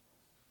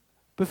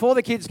Before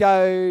the kids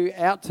go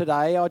out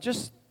today, I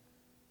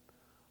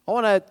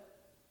want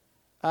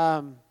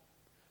to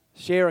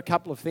share a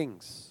couple of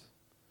things.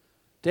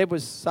 Deb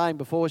was saying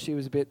before she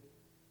was a bit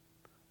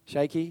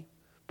shaky,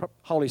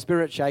 Holy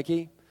Spirit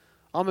shaky.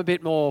 I'm a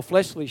bit more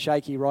fleshly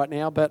shaky right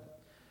now,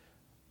 but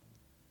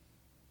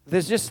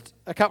there's just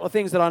a couple of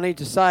things that I need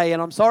to say,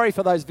 and I'm sorry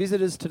for those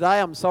visitors today.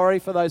 I'm sorry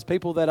for those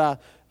people that are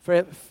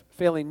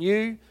fairly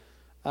new,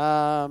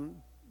 but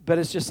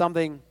it's just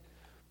something.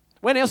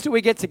 When else do we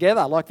get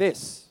together like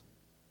this?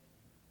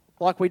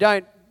 Like we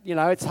don't,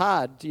 it's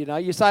hard.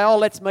 You say, oh,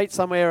 let's meet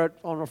somewhere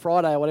on a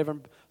Friday or whatever,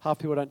 and half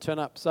people don't turn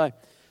up. So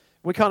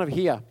we're kind of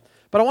here.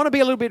 But I want to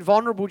be a little bit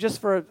vulnerable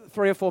just for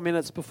 3 or 4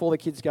 minutes before the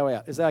kids go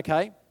out. Is that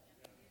okay?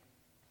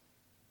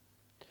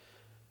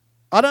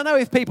 I don't know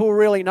if people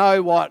really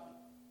know what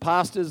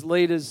pastors,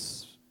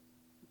 leaders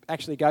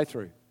actually go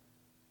through.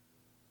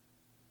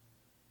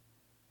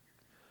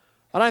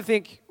 I don't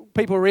think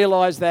people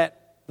realise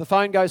that the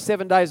phone goes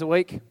 7 days a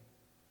week.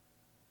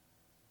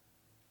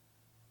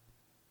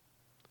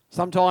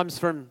 Sometimes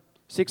from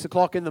 6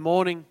 o'clock in the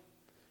morning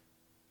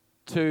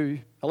to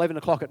 11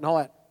 o'clock at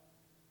night.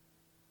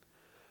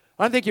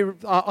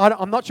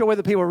 I'm not sure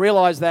whether people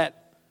realise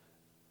that,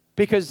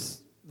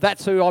 because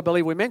that's who I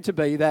believe we're meant to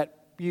be,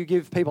 that you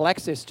give people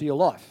access to your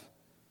life.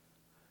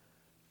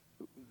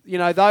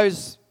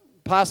 Those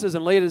pastors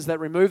and leaders that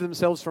remove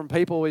themselves from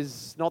people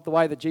is not the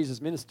way that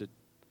Jesus ministered.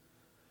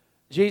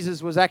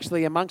 Jesus was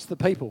actually amongst the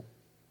people.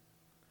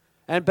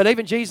 But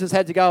even Jesus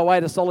had to go away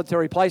to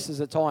solitary places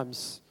at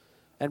times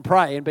and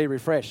pray and be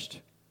refreshed.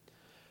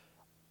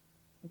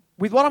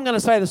 With what I'm going to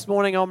say this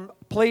morning, I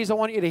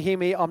want you to hear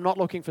me. I'm not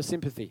looking for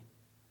sympathy.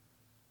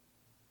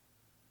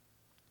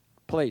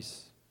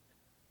 Please.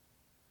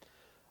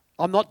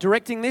 I'm not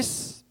directing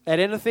this at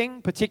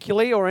anything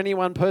particularly or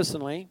anyone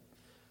personally,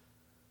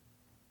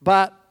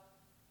 but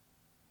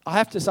I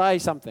have to say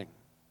something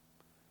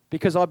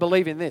because I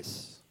believe in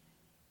this.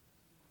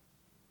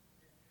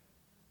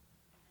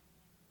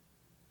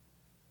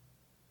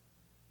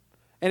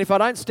 And if I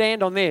don't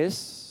stand on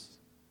this,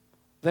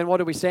 then what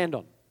do we stand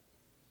on?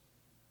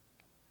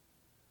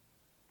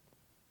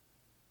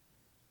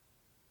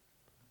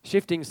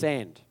 Shifting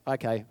sand.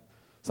 Okay.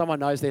 Someone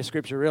knows their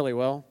scripture really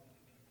well.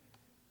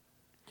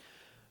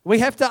 We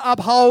have to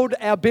uphold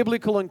our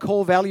biblical and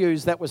core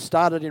values that were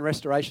started in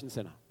Restoration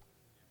Centre.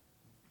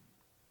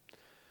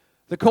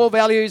 The core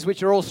values,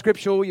 which are all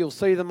scriptural, you'll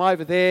see them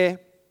over there.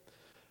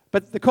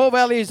 But the core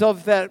values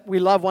of that, we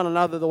love one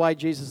another the way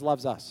Jesus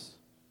loves us.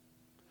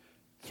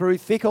 Through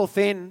thick or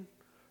thin,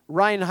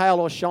 rain,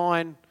 hail or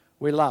shine,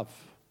 we love.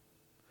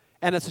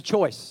 And it's a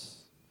choice.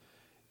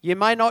 You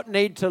may not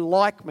need to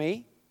like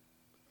me,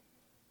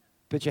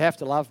 but you have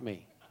to love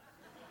me.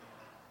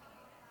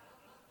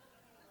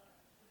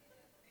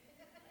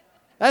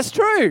 That's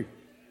true.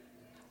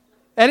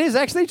 It is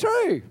actually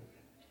true.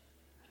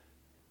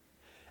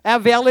 Our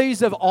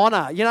values of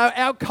honour.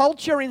 Our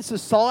culture in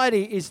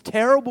society is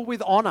terrible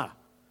with honour.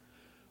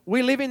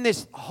 We live in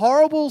this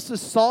horrible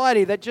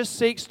society that just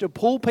seeks to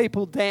pull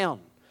people down.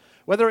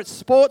 Whether it's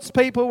sports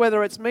people,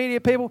 whether it's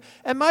media people.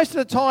 And most of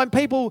the time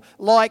people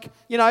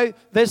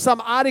there's some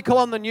article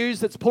on the news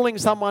that's pulling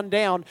someone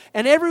down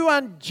and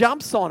everyone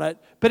jumps on it,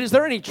 but is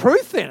there any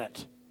truth in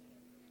it?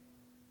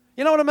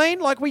 You know what I mean?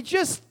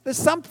 There's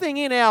something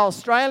in our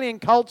Australian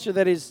culture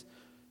that is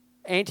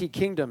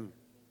anti-kingdom.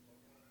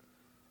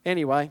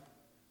 Anyway.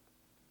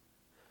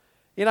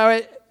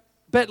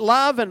 But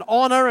love and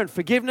honour and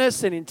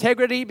forgiveness and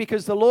integrity,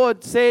 because the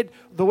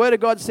Word of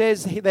God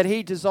says that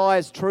He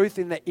desires truth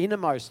in the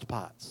innermost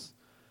parts.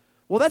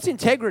 Well, that's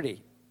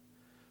integrity.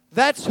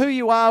 That's who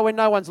you are when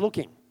no one's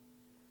looking.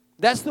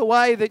 That's the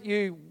way that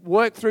you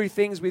work through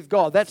things with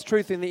God. That's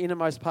truth in the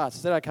innermost parts.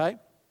 Is that okay?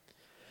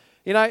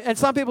 And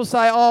some people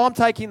say, oh, I'm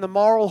taking the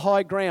moral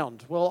high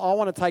ground. Well, I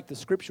want to take the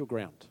scriptural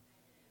ground.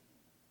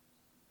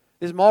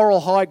 This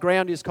moral high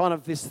ground is kind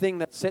of this thing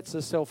that sets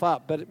itself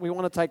up, but we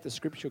want to take the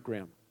scriptural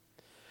ground.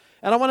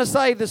 And I want to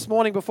say this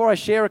morning, before I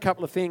share a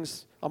couple of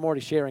things, I'm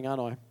already sharing,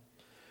 aren't I?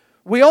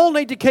 We all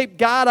need to keep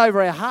guard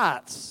over our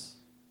hearts,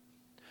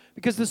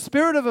 because the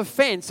spirit of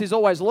offense is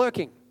always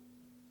lurking.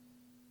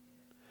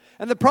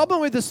 And the problem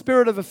with the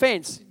spirit of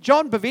offense,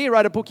 John Bevere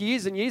wrote a book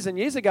years and years and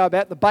years ago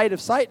about the bait of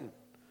Satan.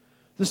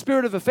 The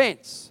spirit of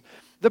offense.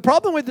 The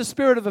problem with the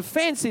spirit of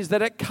offense is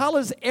that it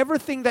colours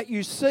everything that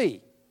you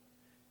see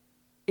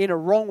in a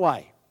wrong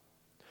way.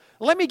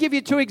 Let me give you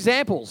 2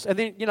 examples, and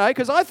then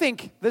because I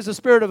think there's a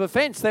spirit of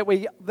offense that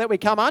we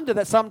come under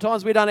that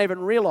sometimes we don't even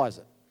realise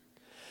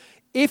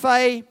it.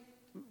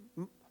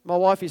 My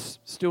wife is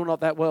still not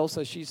that well,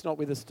 so she's not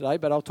with us today,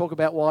 but I'll talk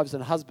about wives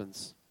and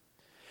husbands.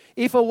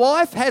 If a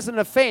wife has an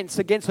offense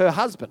against her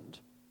husband,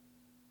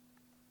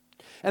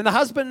 and the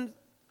husband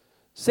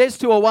says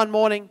to her one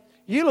morning,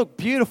 "You look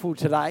beautiful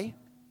today,"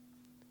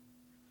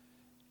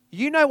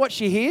 you know what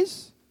she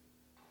hears?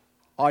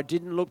 "I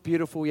didn't look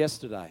beautiful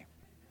yesterday."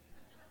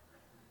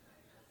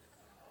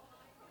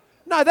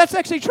 No, that's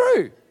actually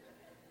true.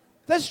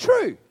 That's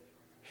true.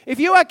 If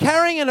you are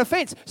carrying an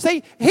offense,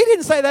 see, he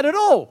didn't say that at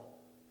all.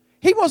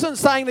 He wasn't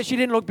saying that she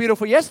didn't look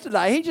beautiful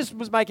yesterday. He just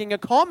was making a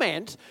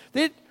comment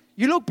that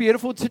you look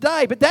beautiful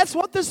today. But that's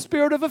what the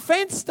spirit of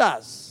offense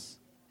does.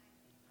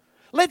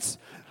 Let's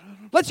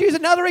use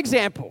another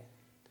example.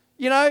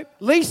 You know,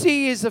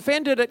 Lisi is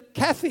offended at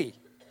Kathy.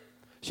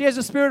 She has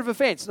a spirit of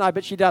offense. No,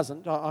 but she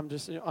doesn't. I'm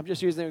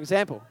just using an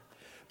example.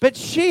 But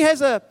she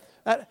has an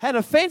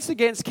offense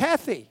against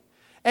Kathy.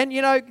 And,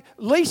 you know,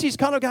 Lisi's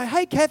kind of going,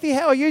 hey, Kathy,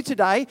 how are you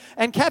today?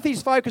 And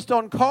Kathy's focused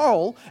on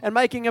Coral and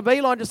making a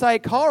beeline to say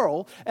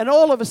Coral. And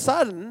all of a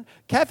sudden,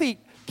 Kathy,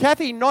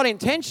 not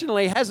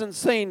intentionally, hasn't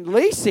seen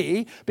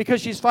Lisi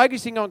because she's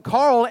focusing on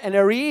Coral and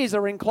her ears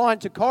are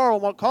inclined to Coral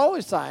and what Coral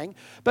is saying.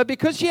 But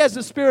because she has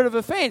the spirit of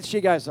offense,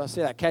 she goes, I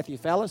see that Kathy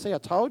fella. See, I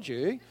told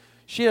you.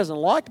 She doesn't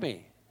like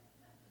me.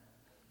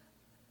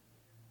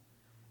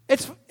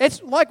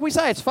 It's like we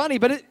say, it's funny,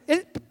 but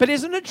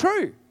isn't it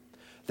true?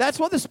 That's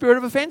what the spirit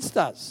of offense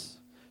does.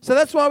 So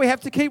that's why we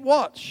have to keep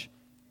watch.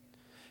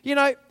 You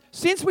know,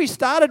 since we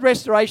started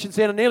Restoration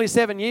Centre nearly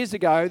 7 years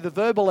ago, the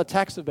verbal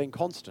attacks have been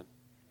constant.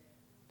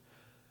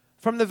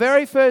 From the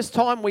very first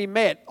time we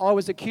met, I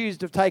was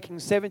accused of taking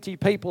 70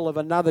 people of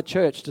another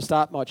church to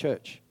start my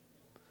church.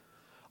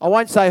 I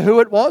won't say who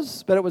it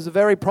was, but it was a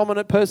very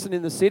prominent person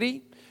in the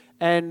city.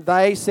 And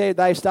they said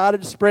they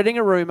started spreading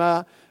a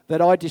rumour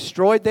that I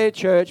destroyed their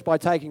church by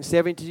taking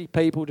 70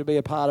 people to be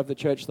a part of the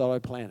church that I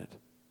planted.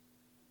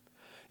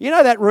 You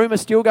know that rumour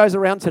still goes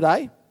around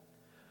today?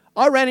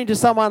 I ran into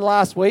someone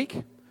last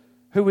week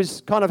who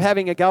was kind of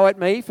having a go at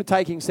me for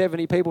taking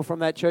 70 people from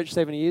that church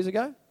 7 years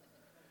ago.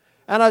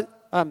 And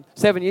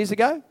 7 years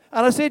ago.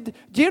 And I said,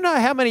 do you know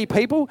how many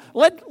people,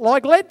 let's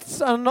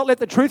not let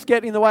the truth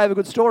get in the way of a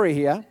good story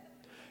here.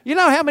 You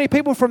know how many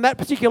people from that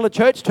particular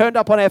church turned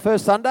up on our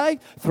first Sunday?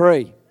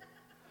 3.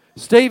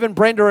 Stephen,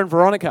 Brenda and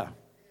Veronica.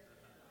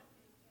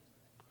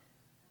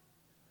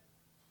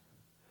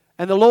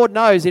 And the Lord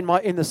knows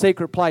in the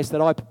secret place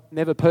that I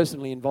never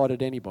personally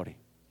invited anybody.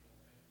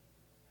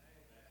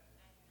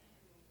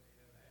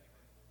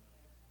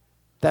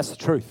 That's the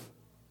truth.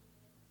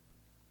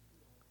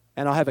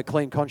 And I have a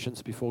clean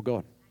conscience before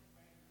God.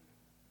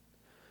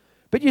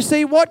 But you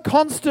see what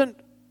constant,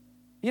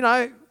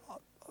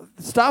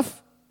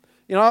 stuff,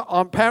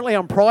 apparently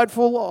I'm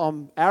prideful,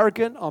 I'm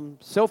arrogant, I'm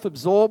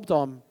self-absorbed,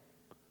 I'm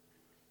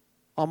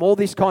all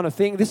this kind of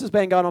thing. This has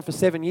been going on for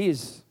 7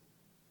 years.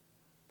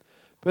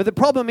 But the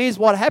problem is,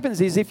 what happens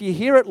is if you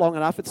hear it long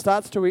enough, it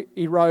starts to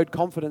erode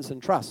confidence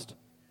and trust.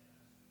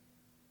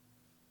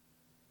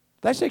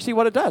 That's actually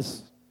what it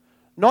does.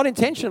 Not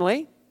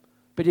intentionally,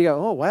 but you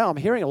go, oh, wow, I'm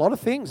hearing a lot of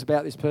things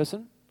about this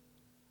person.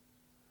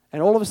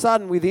 And all of a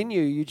sudden within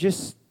you, you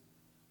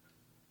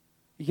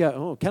go,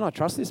 oh, can I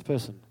trust this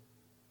person?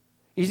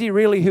 Is he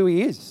really who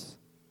he is?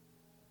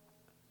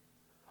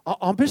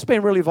 I'm just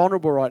being really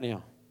vulnerable right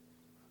now.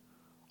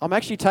 I'm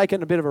actually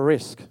taking a bit of a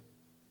risk.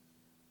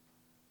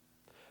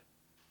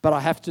 But I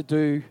have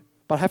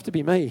to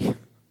be me.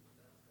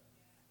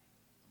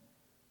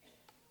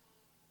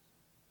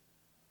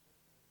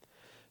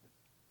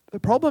 The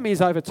problem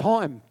is over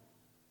time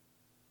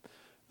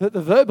that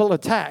the verbal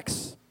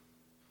attacks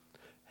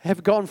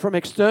have gone from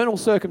external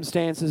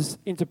circumstances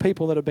into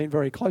people that have been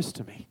very close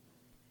to me.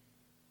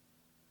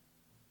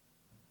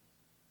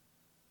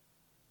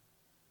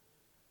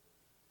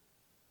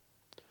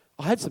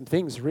 I had some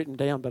things written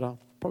down, but I'm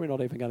probably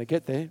not even going to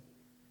get there.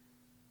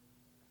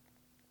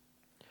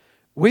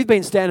 We've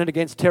been standing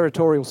against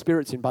territorial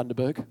spirits in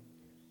Bundaberg.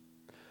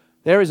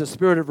 There is a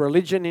spirit of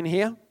religion in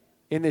here,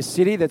 in this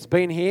city, that's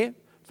been here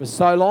for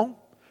so long,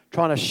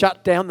 trying to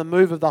shut down the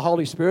move of the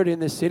Holy Spirit in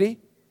this city.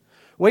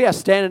 We are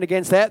standing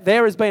against that.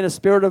 There has been a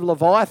spirit of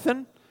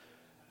Leviathan,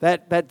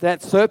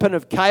 that serpent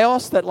of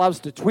chaos that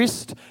loves to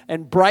twist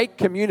and break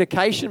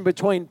communication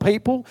between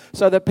people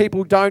so that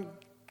people don't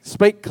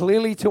speak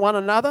clearly to one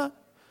another.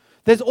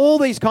 There's all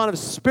these kind of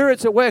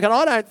spirits at work, and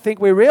I don't think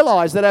we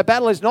realise that our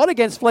battle is not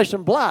against flesh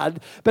and blood,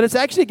 but it's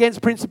actually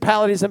against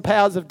principalities and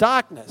powers of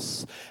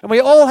darkness. And we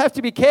all have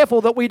to be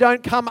careful that we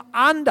don't come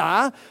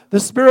under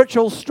the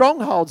spiritual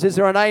strongholds. Is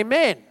there an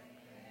amen?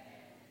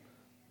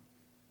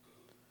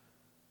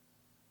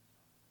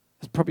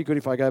 It's probably good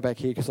if I go back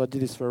here because I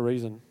did this for a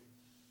reason.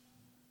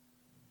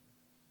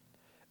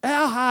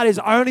 Our heart is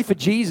only for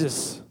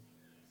Jesus.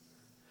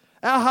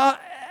 Our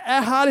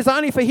heart is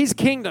only for His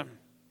kingdom.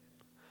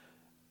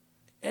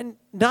 And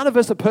none of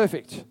us are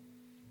perfect.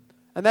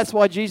 And that's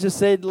why Jesus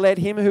said, let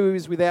him who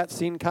is without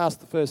sin cast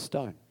the first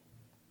stone.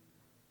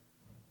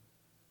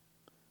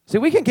 See,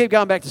 we can keep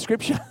going back to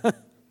Scripture.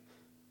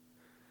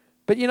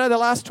 But the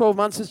last 12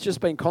 months has just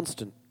been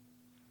constant.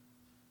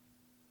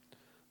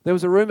 There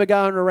was a rumour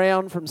going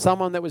around from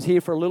someone that was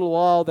here for a little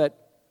while that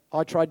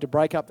I tried to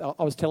break up.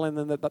 I was telling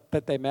them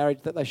that their marriage,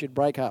 that they should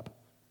break up.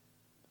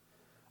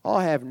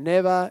 I have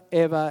never,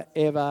 ever,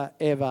 ever,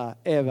 ever,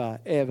 ever,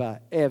 ever,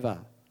 ever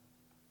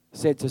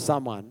said to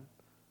someone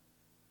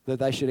that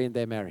they should end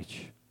their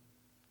marriage.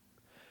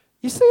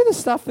 You see the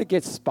stuff that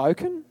gets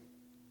spoken?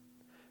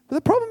 But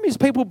the problem is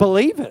people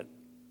believe it.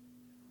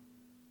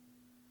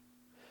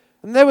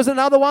 And there was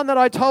another one that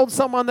I told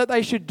someone that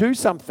they should do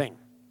something,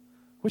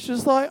 which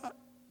is like,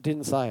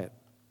 Didn't say it.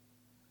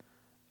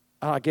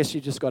 I guess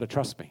you just got to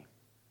trust me.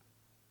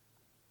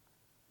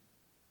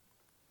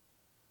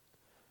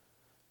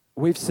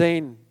 We've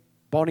seen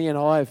Bonnie and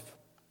I have...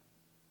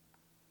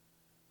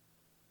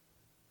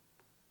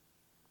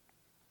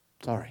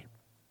 Sorry.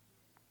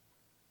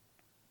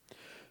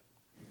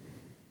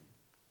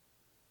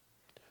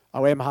 I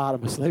wear my heart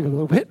on my sleeve a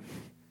little bit.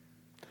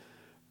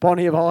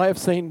 Bonnie and I have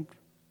seen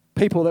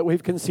people that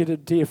we've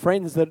considered dear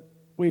friends that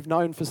we've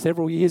known for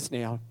several years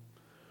now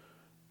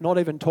not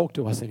even talk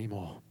to us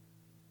anymore.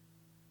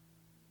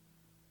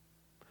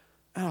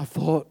 And I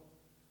thought,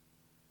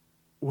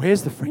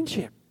 where's the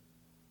friendship?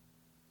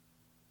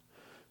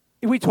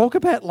 If we talk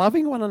about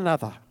loving one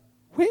another,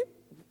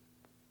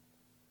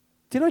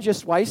 did I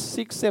just waste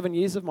 6-7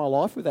 years of my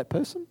life with that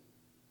person?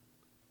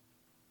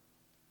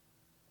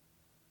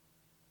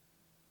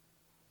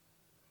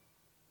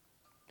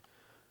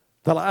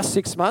 The last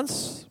 6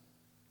 months,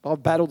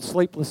 I've battled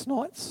sleepless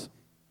nights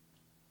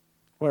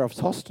where I've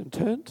tossed and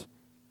turned.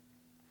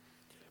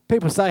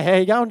 People say, how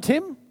you going,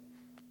 Tim?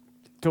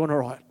 Doing all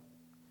right.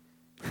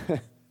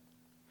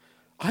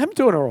 I am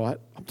doing all right.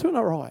 I'm doing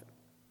all right.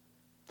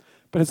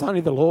 But it's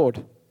only the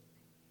Lord.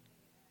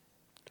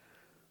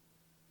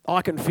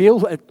 I can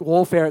feel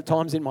warfare at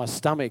times in my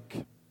stomach.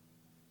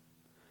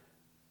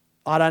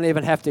 I don't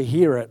even have to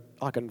hear it.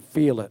 I can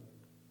feel it.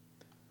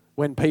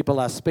 When people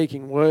are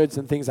speaking words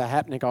and things are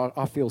happening,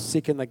 I feel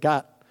sick in the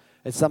gut.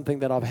 It's something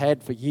that I've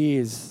had for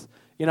years.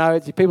 You know,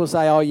 people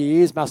say, oh, your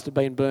ears must have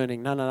been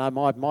burning. No,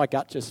 my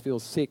gut just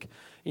feels sick.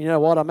 You know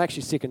what? I'm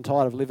actually sick and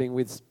tired of living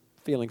with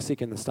feeling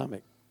sick in the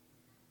stomach.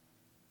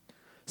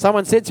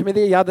 Someone said to me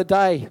the other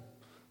day,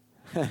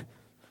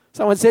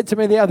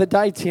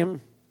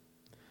 Tim,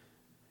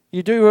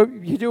 you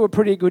do a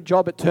pretty good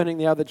job at turning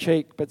the other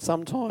cheek, but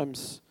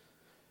sometimes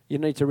you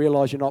need to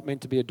realise you're not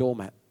meant to be a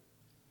doormat.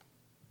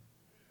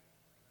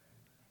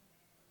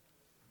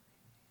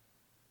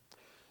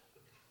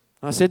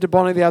 I said to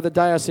Bonnie the other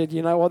day, I said,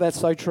 you know what, that's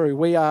so true.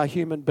 We are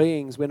human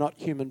beings. We're not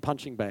human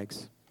punching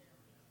bags.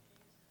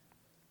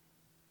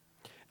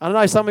 I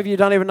know some of you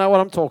don't even know what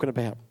I'm talking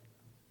about.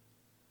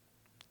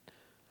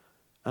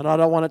 And I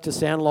don't want it to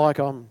sound like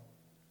I'm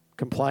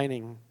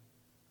complaining.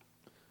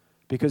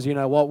 Because you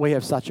know what? We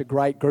have such a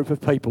great group of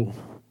people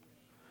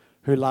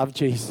who love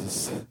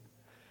Jesus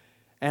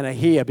and are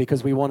here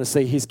because we want to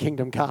see His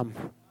kingdom come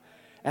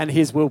and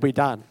His will be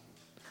done.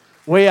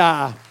 We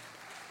are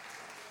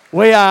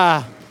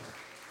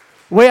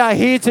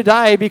here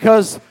today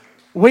because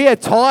we are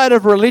tired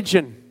of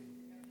religion.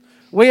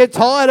 We are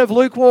tired of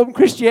lukewarm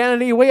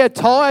Christianity. We are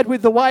tired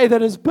with the way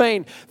that has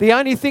been. The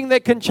only thing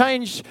that can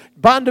change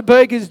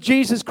Bundaberg is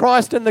Jesus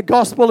Christ and the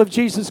gospel of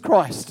Jesus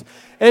Christ.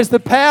 It is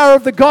the power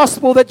of the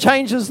gospel that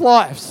changes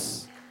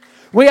lives.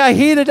 We are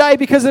here today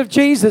because of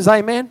Jesus,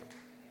 amen?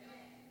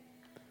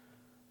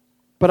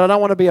 But I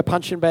don't want to be a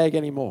punching bag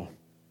anymore.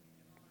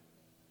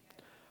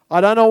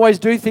 I don't always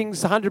do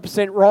things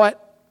 100% right.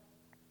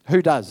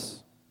 Who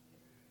does?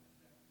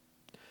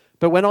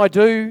 But when I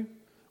do,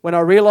 when I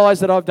realise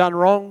that I've done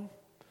wrong,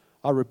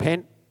 I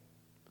repent.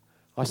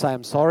 I say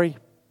I'm sorry.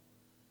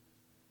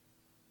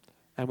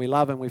 And we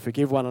love and we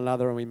forgive one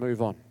another and we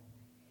move on.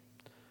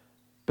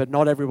 But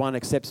not everyone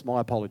accepts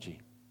my apology.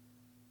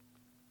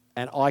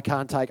 And I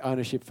can't take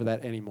ownership for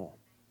that anymore.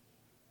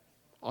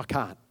 I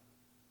can't.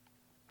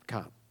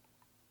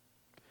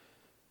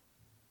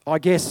 I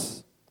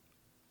guess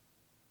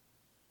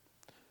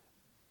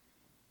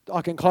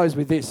I can close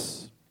with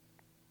this.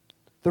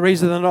 The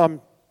reason that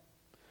I'm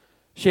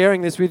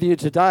sharing this with you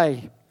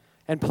today,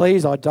 and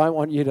please, I don't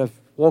want you to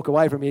walk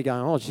away from here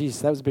going, oh,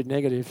 geez, that was a bit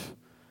negative.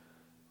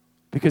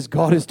 Because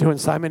God is doing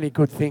so many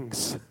good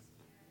things.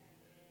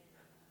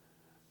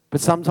 But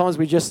sometimes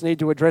we just need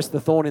to address the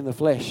thorn in the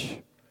flesh.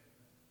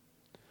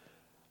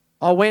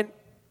 I went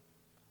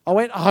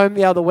home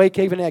the other week,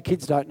 even our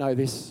kids don't know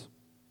this.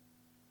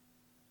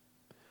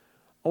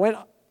 I went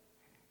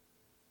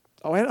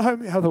home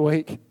the other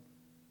week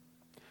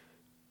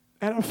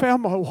and I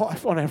found my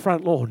wife on our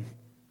front lawn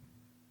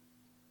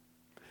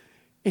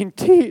in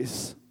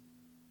tears.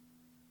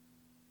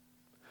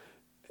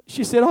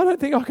 She said, I don't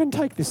think I can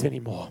take this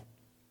anymore.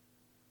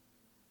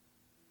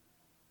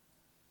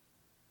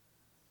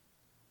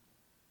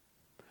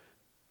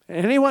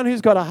 Anyone who's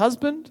got a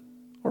husband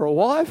or a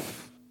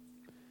wife,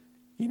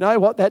 you know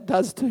what that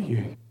does to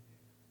you.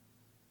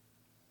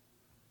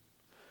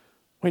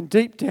 When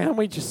deep down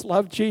we just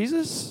love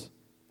Jesus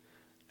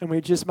and we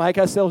just make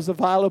ourselves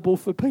available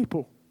for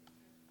people.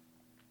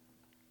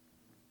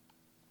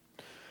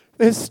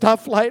 There's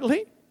stuff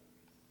lately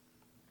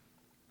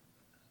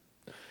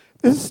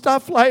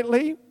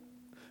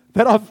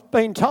that I've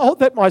been told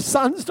that my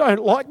sons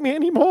don't like me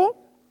anymore.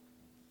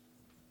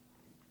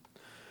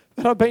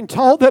 That I've been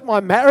told that my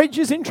marriage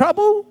is in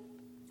trouble.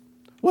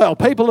 Well,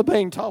 people are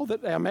being told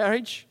that our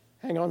marriage...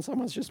 Hang on,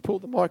 someone's just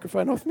pulled the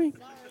microphone off me.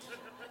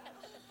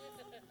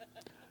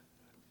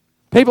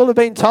 People have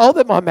been told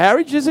that my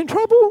marriage is in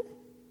trouble.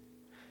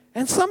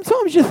 And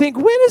sometimes you think,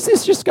 when is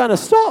this just going to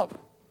stop?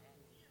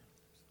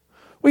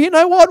 Well, you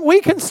know what?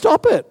 We can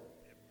stop it.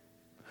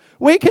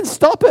 We can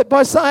stop it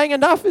by saying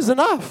enough is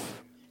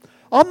enough.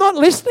 I'm not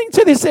listening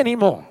to this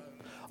anymore.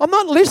 I'm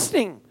not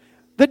listening.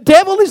 The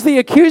devil is the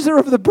accuser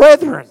of the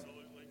brethren,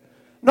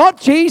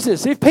 not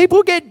Jesus. If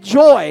people get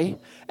joy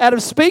out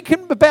of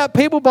speaking about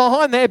people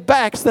behind their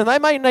backs, then they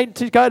may need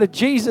to go to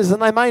Jesus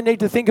and they may need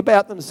to think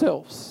about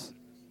themselves.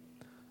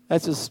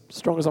 That's as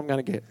strong as I'm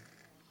going to get.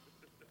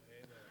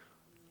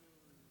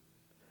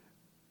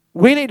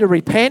 We need to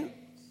repent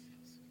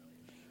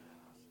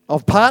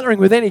of partnering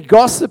with any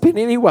gossip in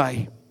any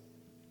way.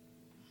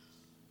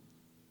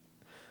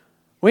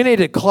 We need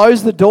to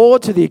close the door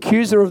to the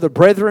accuser of the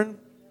brethren.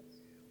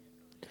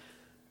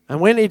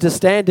 And we need to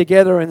stand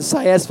together and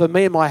say, as for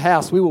me and my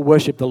house, we will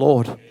worship the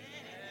Lord.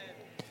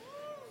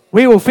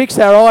 We will fix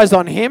our eyes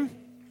on Him.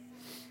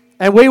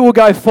 And we will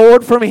go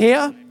forward from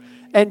here.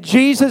 And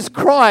Jesus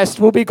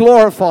Christ will be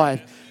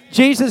glorified.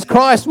 Jesus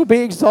Christ will be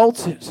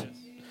exalted.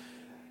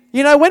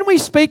 You know, when we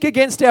speak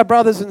against our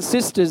brothers and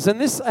sisters,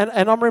 and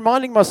I'm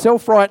reminding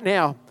myself right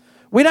now,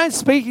 we don't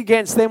speak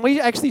against them, we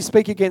actually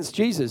speak against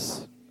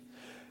Jesus.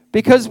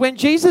 Because when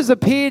Jesus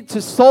appeared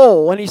to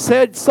Saul and he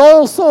said,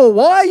 Saul, Saul,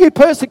 why are you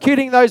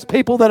persecuting those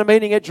people that are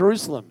meeting at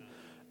Jerusalem?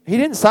 He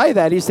didn't say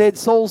that. He said,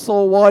 Saul,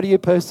 Saul, why do you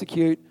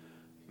persecute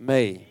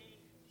me?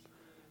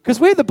 Because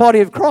we're the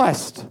body of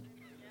Christ.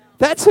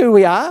 That's who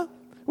we are.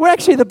 We're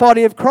actually the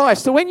body of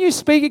Christ. So when you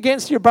speak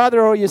against your brother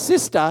or your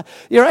sister,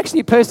 you're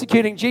actually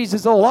persecuting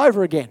Jesus all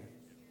over again.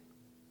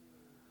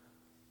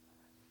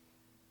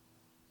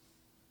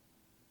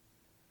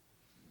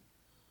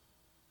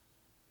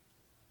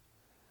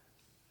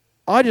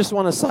 I just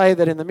want to say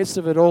that in the midst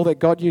of it all, that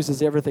God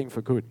uses everything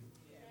for good.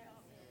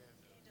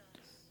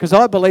 Because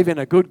I believe in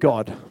a good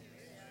God.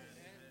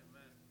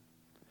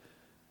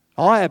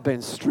 I have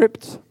been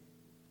stripped.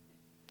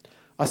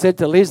 I said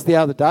to Liz the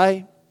other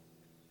day,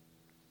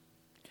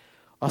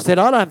 I said,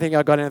 I don't think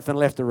I've got anything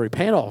left to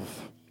repent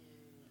of.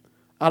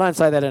 I don't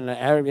say that in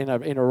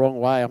a wrong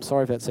way. I'm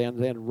sorry if that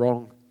sounded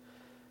wrong.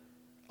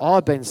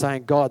 I've been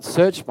saying, God,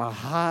 search my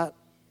heart.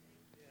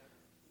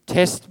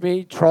 Test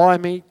me, try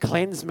me,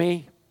 cleanse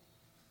me.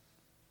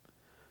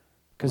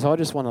 Because I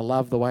just want to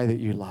love the way that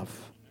you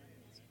love.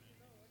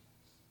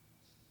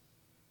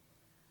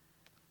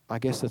 I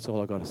guess that's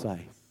all I've got to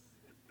say.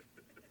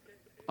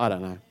 I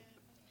don't know.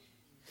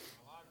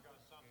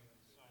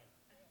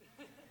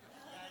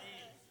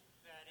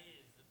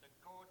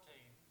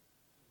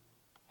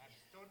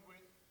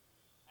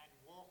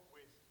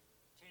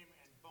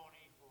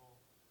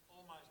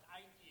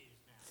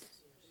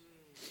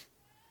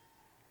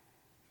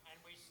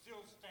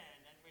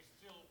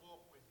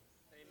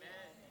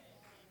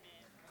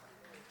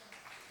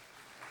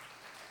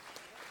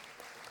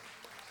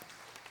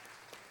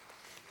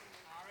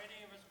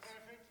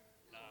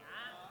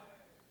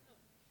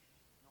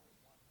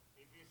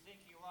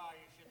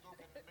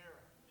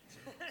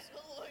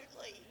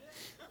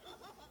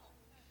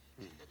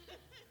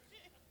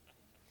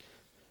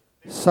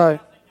 So,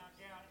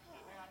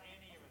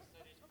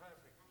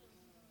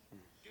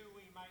 do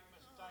we make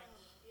mistakes?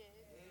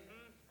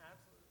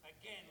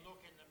 Again, look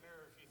in the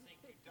mirror if you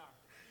think you don't.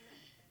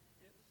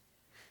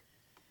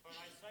 But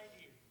I say to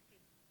you,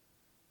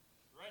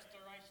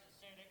 Restoration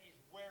Centre is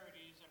where it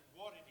is and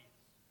what it is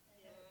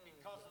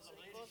because of the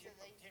leadership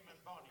of Tim and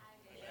Bonnie.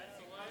 That's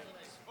the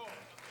only source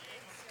of the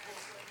end of the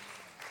book.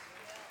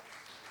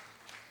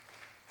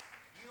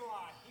 You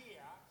are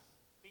here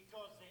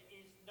because there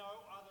is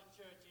no other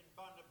church in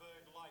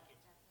Bundaberg like it.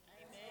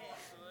 Amen.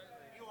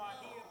 You are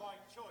here by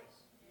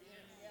choice.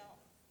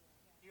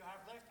 You have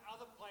left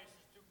other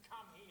places to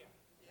come here.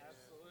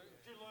 Absolutely.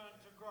 To learn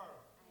to grow.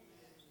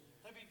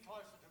 To be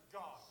closer to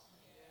God.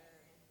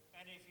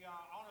 And if you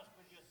are honest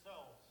with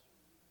yourselves,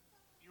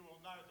 you will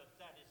know that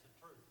that is the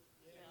truth.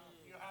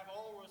 You have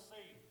all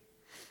received.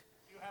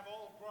 You have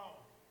all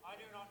grown. I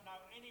do not know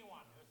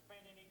anyone who has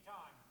spent any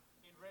time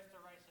in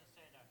Restoration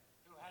Centre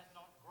who has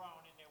not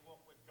grown in their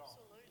walk with God.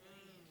 Absolutely.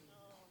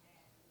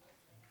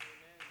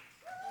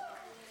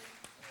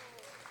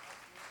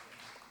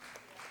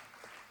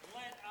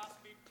 Let us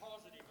be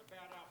positive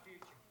about our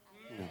future.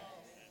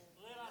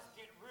 Let us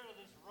get rid of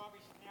this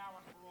rubbish now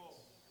and for all.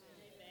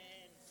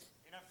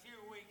 In a few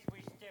weeks,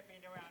 we step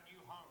into our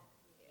new home.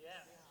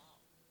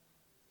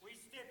 We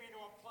step into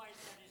a place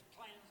that is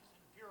cleansed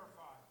and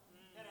purified,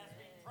 that has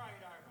been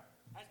prayed over,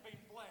 has been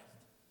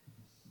blessed.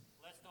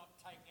 Let's not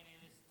take any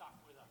of this stuff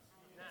with us.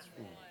 That's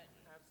right.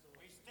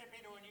 We step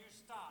into a new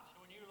start,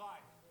 into a new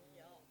life.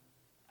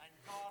 And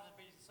God has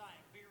been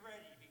saying, be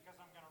ready because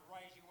I'm going to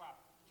raise you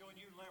up to a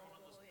new level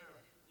in the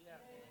Spirit.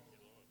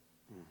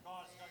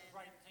 God's got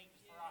great things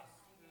for us.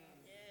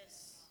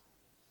 Yes.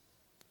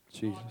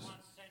 Jesus. God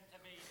once said to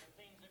me, the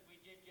things that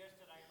we did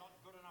yesterday are not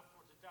good enough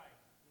for today.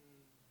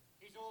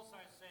 He's also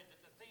said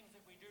that the things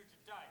that we do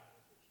today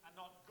are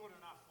not good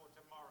enough for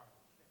tomorrow.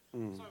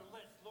 So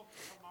let's look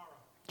to tomorrow.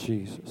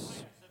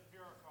 Jesus. Cleansed and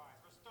purified,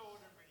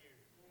 restored and renewed.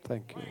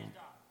 Thank you. Raised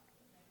up.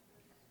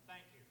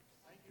 Thank you.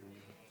 Thank you.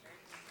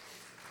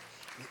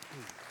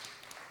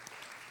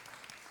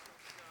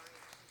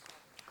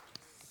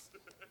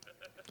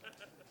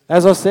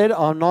 As I said,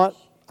 I'm not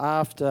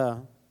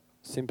after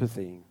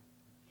sympathy.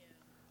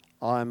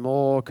 I'm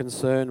more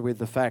concerned with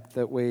the fact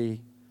that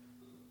we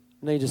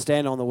need to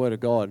stand on the Word of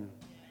God.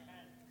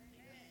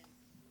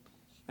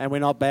 And we're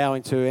not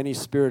bowing to any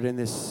spirit in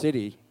this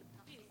city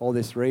or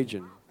this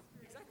region.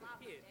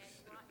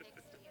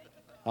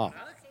 Oh,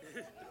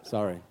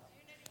 sorry.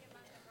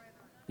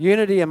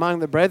 Unity among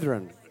the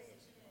brethren.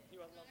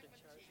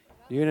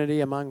 Unity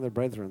among the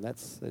brethren.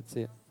 That's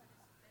it.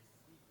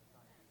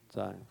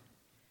 So.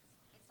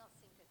 It's not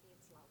sympathy,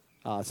 it's love.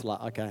 Oh, it's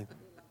love. Okay.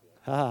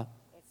 Haha.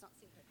 It's not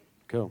sympathy.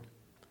 Cool.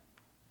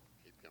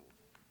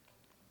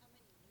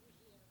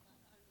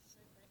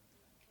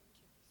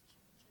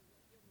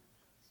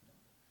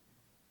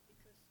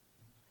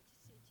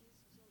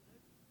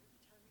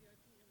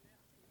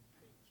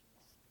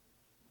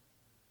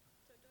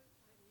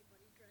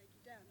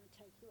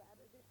 Take you out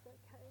of this,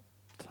 okay?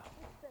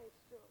 Just stay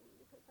strong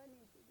because I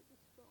need you to be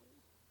strong.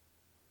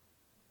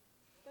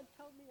 God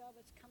told me I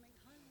was coming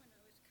home when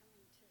I was coming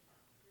to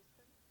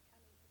Brisbane,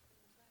 coming to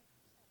Queensland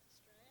from South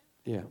Australia.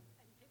 Yeah.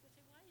 And people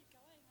say, why are you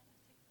going? And I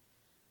think,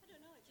 I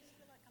don't know, I just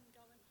feel like I'm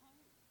going home.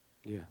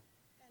 Yeah.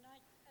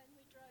 And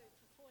we drove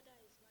for 4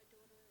 days, my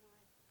daughter and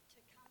I, to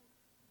come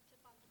to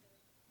Bundaberg,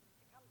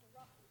 to come to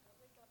Rocky,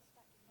 but we got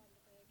stuck in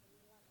Bundaberg and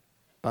we loved it.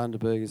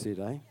 Bundaberg is it,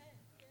 eh?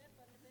 Yeah,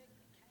 Bundaberg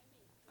came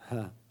in.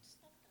 Huh.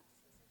 Stopped us.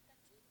 I said,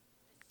 that's it.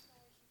 As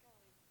far as you're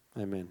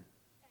going. Amen.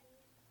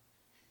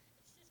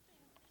 It's just been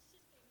magic.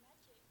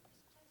 This place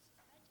is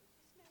magic.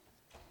 This man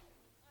is brilliant.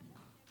 I have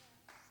never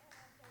sat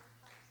under a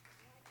pastor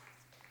like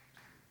this.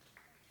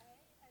 Okay?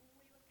 And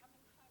we were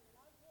coming home and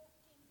I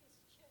walked in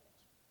this church.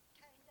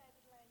 Kane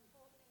David Lane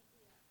brought me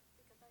here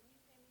because I knew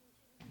them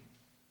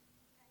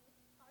intimately.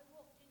 And I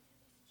walked into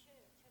this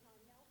church and I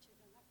melted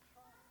and I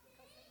cried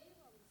because I knew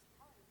I was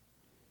home.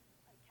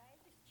 Okay?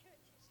 This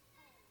church is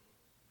home.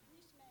 And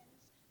this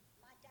man's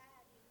my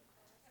dad in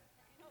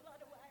a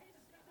lot of ways.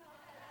 You know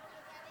how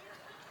older that is?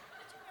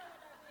 But you know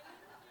what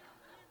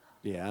I mean?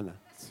 Yeah, I know.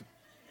 You're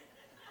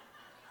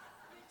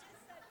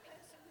just that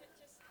person that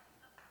just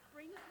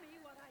brings me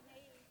what I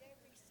need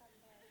every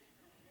Sunday.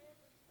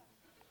 Every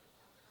Sunday.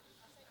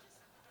 I say,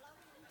 just love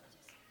him,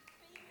 just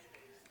be with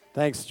him.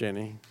 Thanks,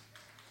 Jenny.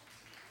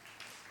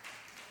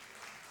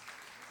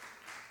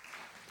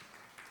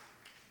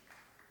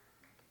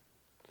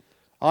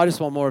 I just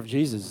want more of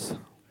Jesus.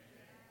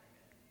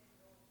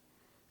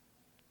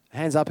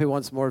 Hands up who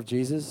wants more of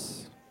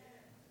Jesus.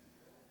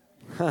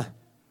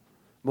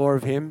 More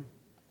of him.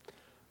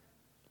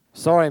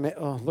 Sorry, man.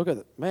 Oh, look at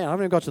it. Man, I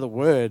haven't even got to the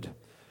word.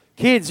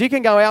 Kids, you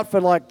can go out for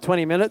like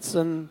 20 minutes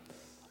and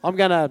I'm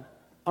gonna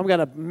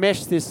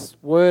mesh this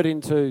word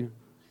into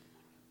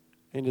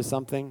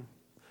something.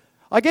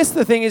 I guess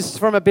the thing is,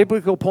 from a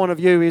biblical point of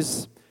view,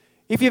 is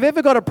if you've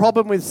ever got a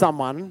problem with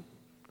someone,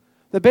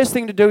 the best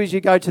thing to do is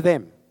you go to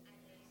them.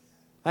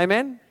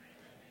 Amen?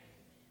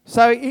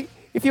 So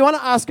if you want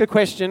to ask a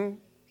question,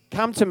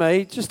 come to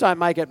me. Just don't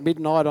make it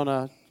midnight on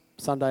a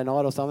Sunday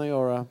night or something,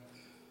 or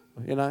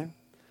you know.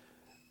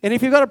 And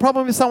if you've got a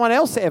problem with someone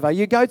else ever,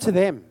 you go to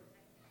them.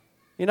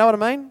 You know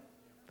what I mean?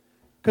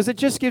 Because it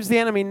just gives the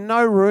enemy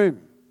no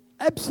room.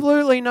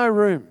 Absolutely no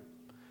room.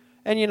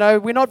 And, you know,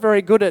 we're not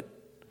very good at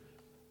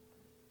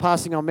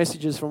passing on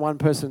messages from one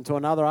person to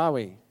another, are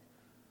we?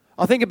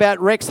 I think about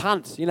Rex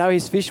Hunt. You know,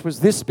 his fish was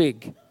this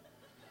big.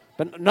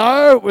 But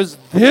no, it was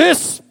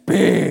this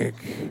big.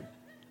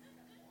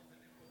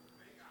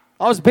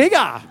 I was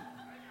bigger.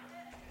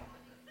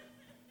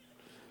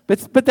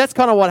 But that's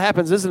kind of what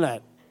happens, isn't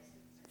it?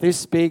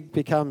 This big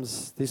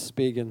becomes this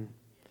big. And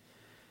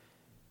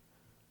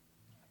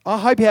I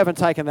hope you haven't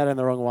taken that in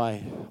the wrong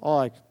way.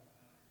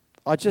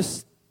 I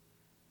just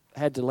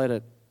had to let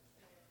it.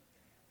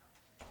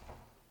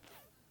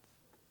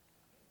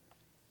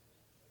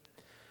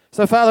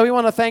 So, Father, we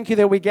want to thank you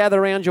that we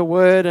gather around your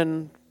word,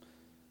 and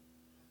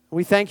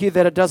we thank you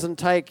that it doesn't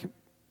take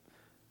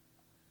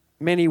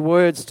many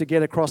words to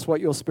get across what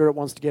your Spirit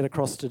wants to get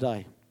across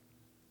today.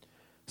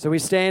 So we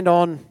stand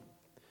on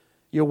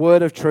your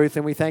word of truth,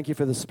 and we thank you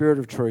for the Spirit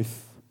of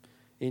truth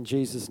in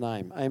Jesus'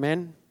 name.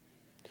 Amen.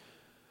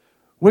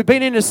 We've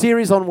been in a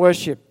series on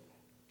worship,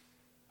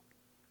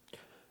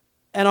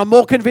 and I'm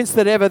more convinced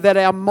than ever that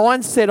our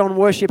mindset on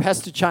worship has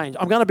to change.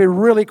 I'm going to be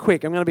really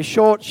quick. I'm going to be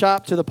short,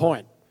 sharp, to the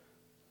point.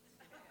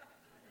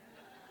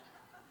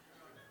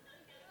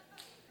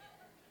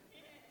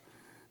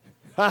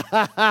 I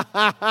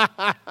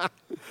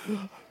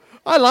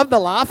love the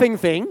laughing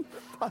thing.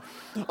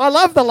 I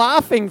love the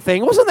laughing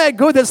thing. Wasn't that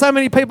good that so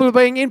many people are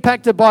being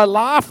impacted by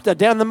laughter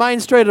down the main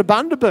street of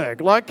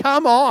Bundaberg? Like,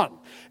 come on.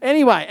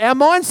 Anyway, our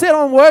mindset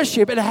on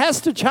worship, it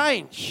has to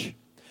change.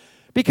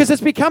 Because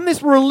it's become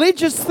this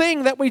religious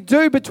thing that we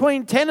do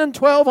between 10 and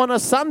 12 on a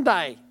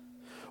Sunday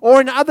or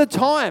in other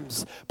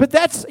times. But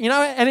that's, you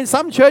know, and in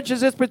some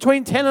churches it's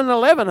between 10 and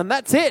 11 and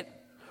that's it.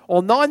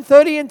 Or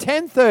 9:30 and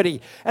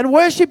 10:30. And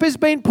worship has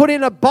been put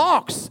in a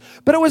box.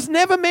 But it was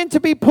never meant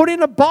to be put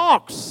in a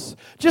box.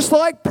 Just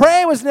like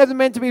prayer was never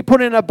meant to be put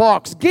in a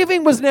box.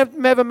 Giving was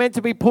never meant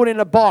to be put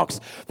in a box.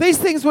 These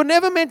things were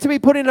never meant to be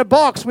put in a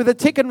box with a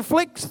tick and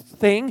flick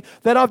thing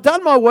that I've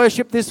done my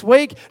worship this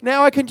week,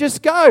 now I can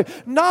just go.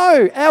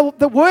 No,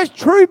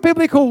 true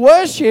biblical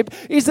worship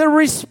is a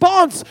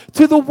response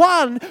to the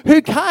one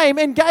who came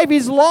and gave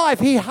his life.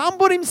 He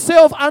humbled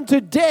himself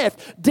unto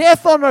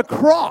death on a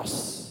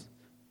cross.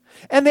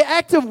 And the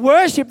act of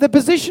worship, the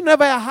position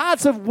of our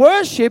hearts of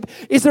worship,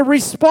 is a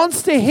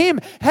response to him.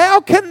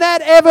 How can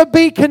that ever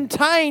be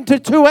contained to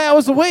 2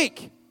 hours a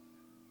week?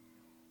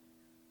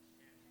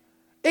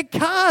 It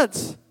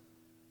can't.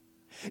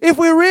 If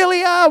we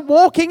really are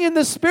walking in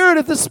the Spirit,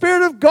 if the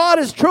Spirit of God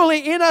is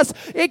truly in us,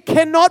 it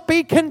cannot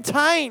be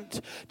contained.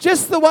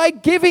 Just the way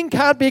giving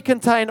can't be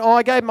contained. Oh,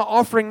 I gave my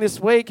offering this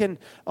week and,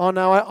 oh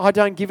no, I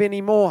don't give any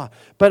more.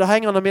 But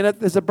hang on a minute,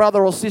 there's a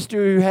brother or sister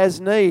who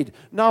has need.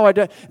 No, I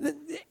don't.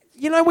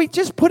 You know, we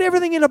just put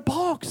everything in a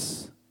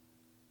box.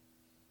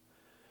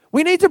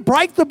 We need to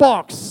break the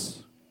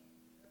box.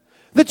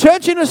 The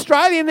church in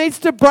Australia needs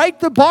to break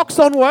the box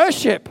on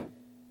worship.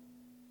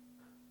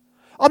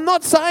 I'm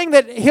not saying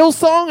that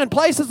Hillsong and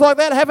places like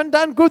that haven't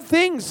done good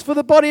things for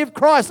the body of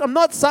Christ. I'm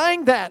not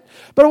saying that.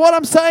 But what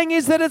I'm saying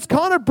is that it's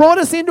kind of brought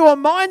us into a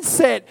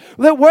mindset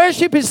that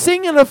worship is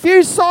singing a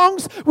few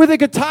songs with a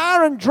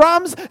guitar and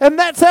drums, and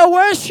that's our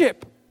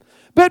worship.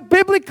 But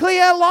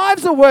biblically, our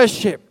lives are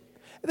worship.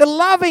 The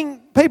loving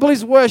people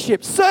is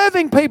worship.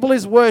 Serving people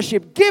is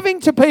worship. Giving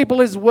to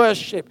people is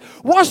worship.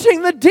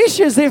 Washing the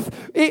dishes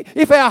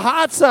if our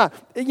hearts are,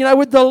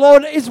 with the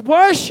Lord is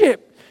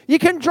worship. You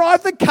can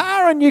drive the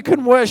car and you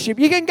can worship.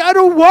 You can go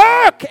to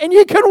work and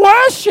you can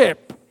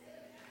worship.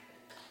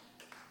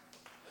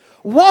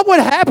 What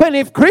would happen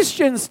if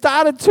Christians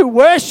started to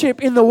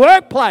worship in the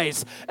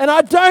workplace? And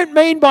I don't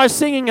mean by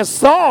singing a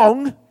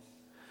song.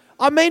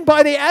 I mean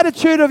by the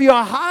attitude of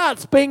your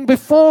hearts being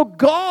before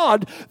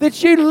God,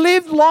 that you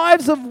live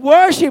lives of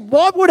worship.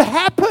 What would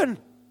happen?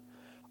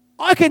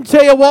 I can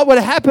tell you what would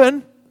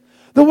happen.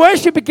 The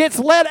worship gets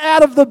let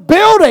out of the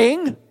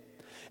building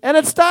and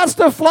it starts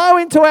to flow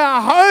into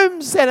our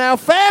homes and our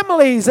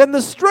families and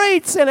the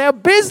streets and our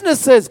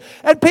businesses,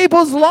 and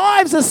people's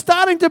lives are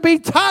starting to be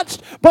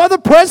touched by the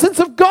presence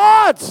of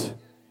God.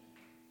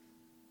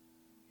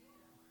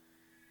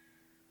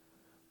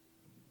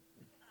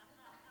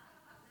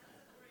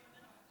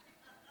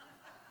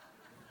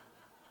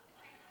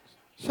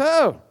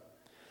 So,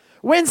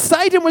 when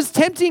Satan was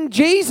tempting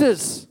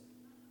Jesus,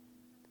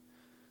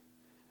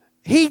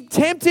 he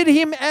tempted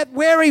him at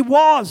where he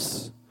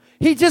was.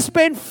 He just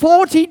spent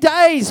 40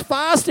 days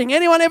fasting.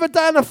 Anyone ever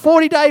done a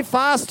 40-day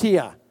fast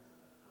here?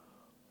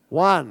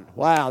 One.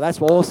 Wow, that's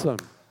awesome.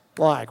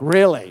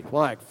 Really?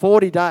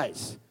 40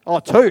 days. Oh,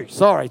 2.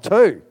 Sorry,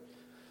 2.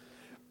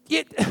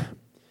 Yet,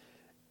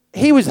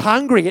 he was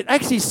hungry. It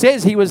actually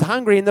says he was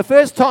hungry. And the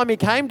first time he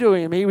came to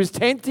him, he was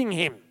tempting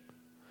him.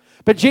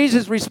 But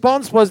Jesus'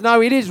 response was,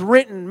 no, it is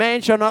written, man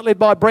shall not live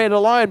by bread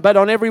alone, but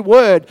on every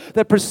word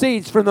that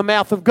proceeds from the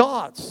mouth of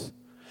God.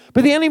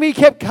 But the enemy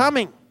kept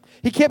coming.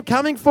 He kept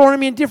coming for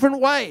him in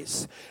different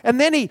ways. And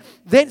then he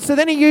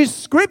used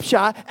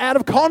scripture out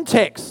of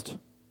context.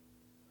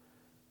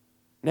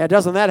 Now,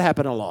 doesn't that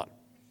happen a lot?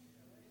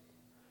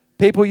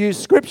 People use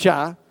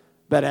scripture,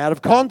 but out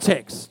of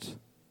context.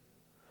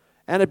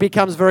 And it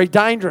becomes very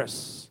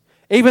dangerous.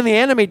 Even the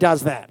enemy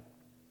does that.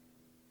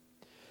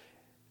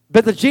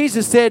 But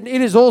Jesus said,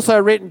 it is also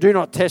written, do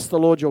not test the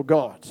Lord your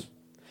God.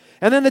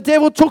 And then the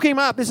devil took him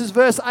up. This is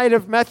verse 8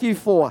 of Matthew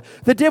 4.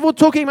 The devil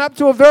took him up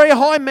to a very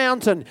high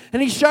mountain,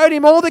 and he showed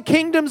him all the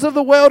kingdoms of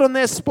the world and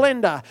their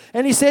splendor.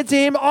 And he said to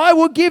him, I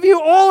will give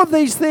you all of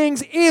these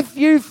things if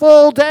you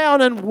fall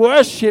down and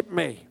worship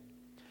me.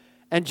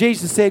 And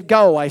Jesus said,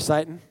 go away,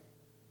 Satan.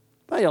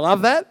 Don't you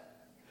love that?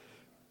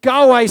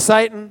 Go away,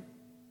 Satan.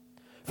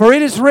 For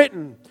it is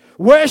written,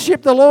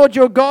 worship the Lord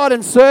your God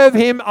and serve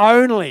him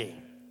only.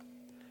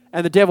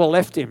 And the devil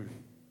left him.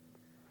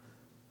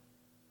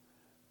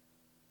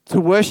 To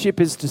worship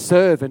is to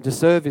serve, and to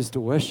serve is to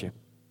worship.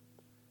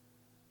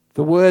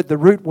 The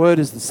root word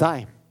is the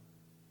same.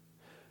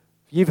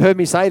 You've heard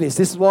me say this.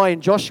 This is why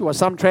in Joshua,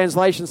 some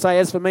translations say,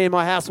 as for me and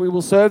my house, we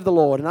will serve the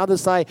Lord. And others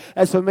say,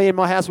 as for me and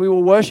my house, we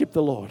will worship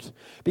the Lord.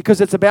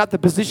 Because it's about the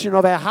position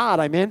of our heart,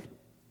 amen?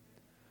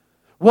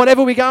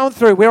 Whatever we're going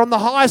through, we're on the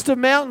highest of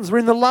mountains, we're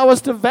in the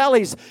lowest of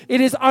valleys. It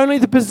is only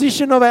the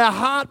position of our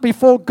heart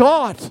before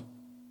God.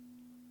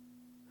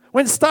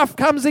 When stuff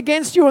comes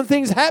against you and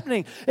things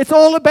happening, it's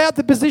all about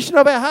the position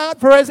of our heart.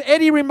 For as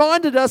Eddie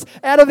reminded us,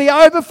 out of the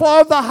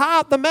overflow of the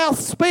heart, the mouth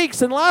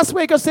speaks. And last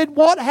week I said,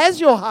 what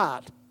has your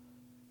heart?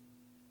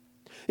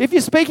 If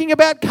you're speaking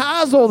about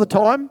cars all the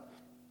time,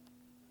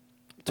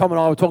 Tom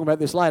and I were talking about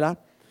this later.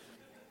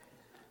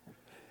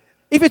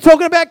 If you're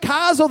talking about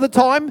cars all the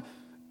time,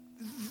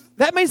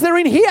 that means they're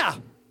in here.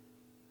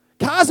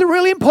 Cars are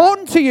really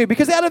important to you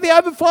because out of the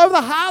overflow of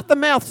the heart, the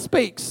mouth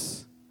speaks.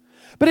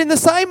 But in the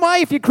same way,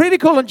 if you're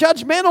critical and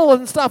judgmental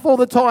and stuff all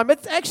the time,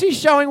 it's actually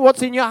showing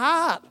what's in your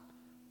heart.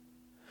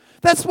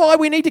 That's why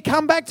we need to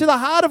come back to the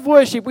heart of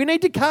worship. We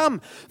need to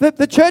come.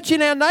 The church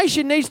in our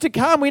nation needs to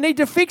come. We need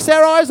to fix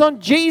our eyes on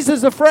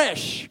Jesus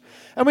afresh.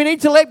 And we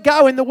need to let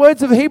go, in the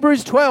words of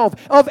Hebrews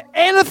 12, of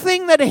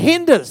anything that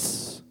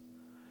hinders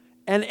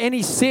and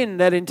any sin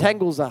that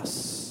entangles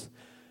us.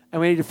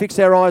 And we need to fix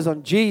our eyes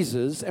on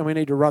Jesus, and we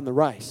need to run the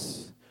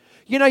race.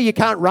 You know, you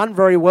can't run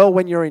very well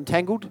when you're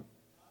entangled.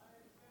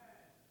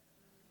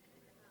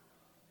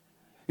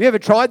 You ever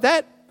tried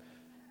that?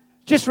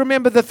 Just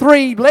remember the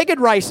three-legged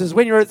races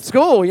when you're at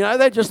school. You know,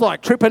 they're just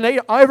like tripping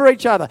over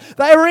each other.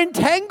 They were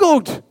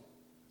entangled.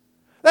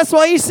 That's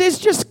why he says,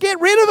 just get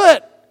rid of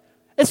it.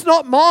 It's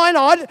not mine.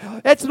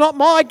 It's not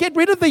mine. Get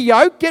rid of the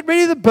yoke. Get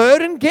rid of the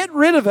burden. Get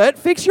rid of it.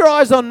 Fix your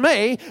eyes on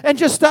me and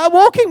just start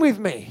walking with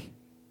me.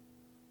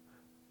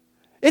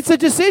 It's a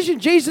decision.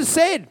 Jesus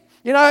said,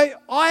 you know,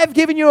 I have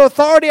given you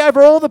authority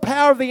over all the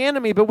power of the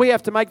enemy, but we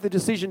have to make the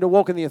decision to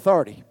walk in the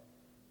authority.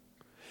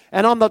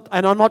 And I'm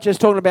not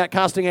just talking about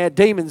casting out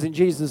demons in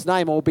Jesus'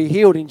 name or be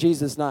healed in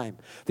Jesus' name.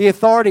 The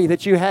authority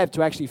that you have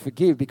to actually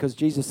forgive, because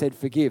Jesus said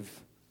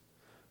forgive.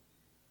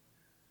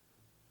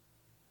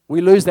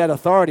 We lose that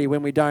authority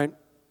when we don't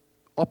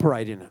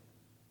operate in it.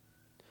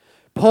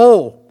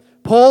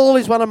 Paul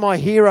is one of my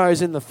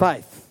heroes in the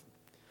faith.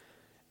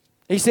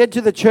 He said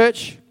to the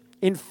church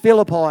in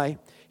Philippi,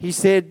 he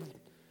said,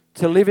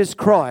 to live is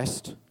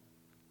Christ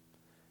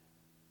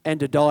and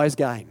to die is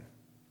gain.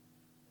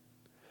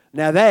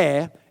 Now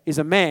there is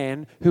a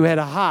man who had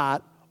a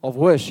heart of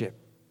worship.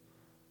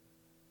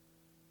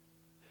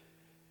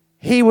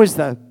 He was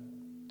the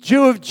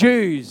Jew of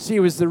Jews. He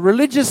was the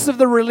religious of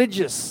the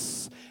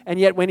religious. And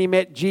yet when he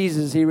met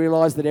Jesus, he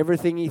realized that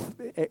everything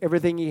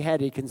he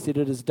had, he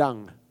considered as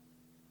dung,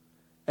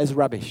 as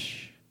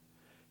rubbish.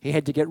 He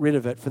had to get rid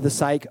of it for the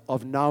sake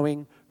of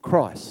knowing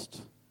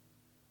Christ.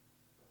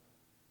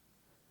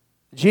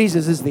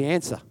 Jesus is the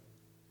answer.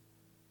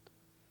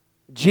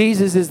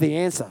 Jesus is the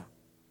answer.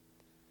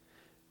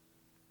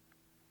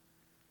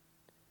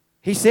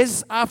 He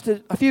says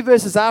after a few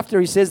verses after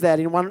he says that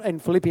in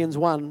Philippians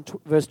 1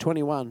 verse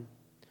 21,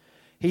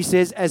 he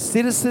says, as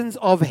citizens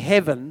of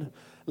heaven,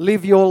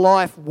 live your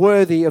life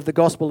worthy of the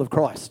gospel of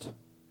Christ.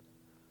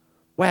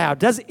 Wow,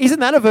 isn't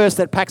that a verse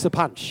that packs a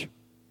punch?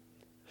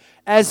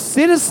 As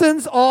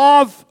citizens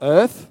of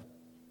earth,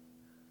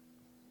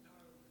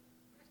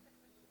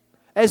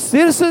 as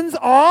citizens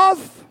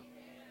of,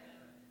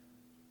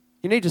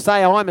 you need to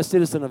say, I'm a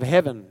citizen of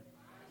heaven.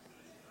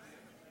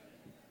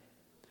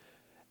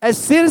 As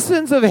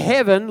citizens of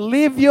heaven,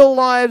 live your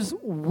lives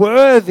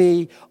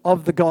worthy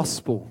of the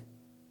gospel.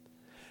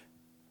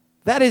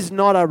 That is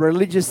not a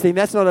religious thing.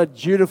 That's not a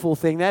dutiful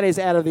thing. That is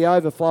out of the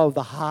overflow of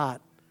the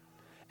heart.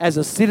 As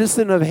a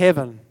citizen of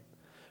heaven,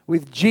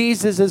 with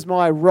Jesus as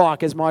my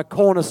rock, as my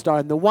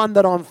cornerstone, the one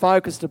that I'm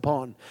focused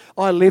upon,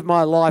 I live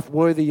my life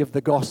worthy of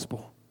the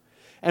gospel.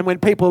 And when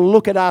people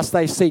look at us,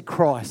 they see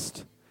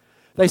Christ.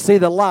 They see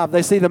the love,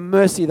 they see the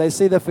mercy, they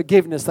see the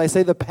forgiveness, they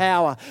see the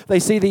power, they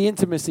see the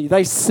intimacy,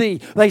 they see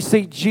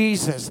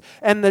Jesus.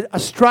 And the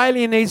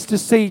Australia needs to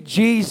see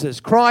Jesus,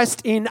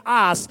 Christ in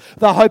us,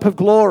 the hope of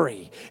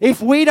glory.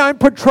 If we don't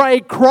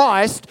portray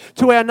Christ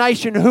to our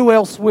nation, who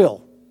else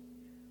will?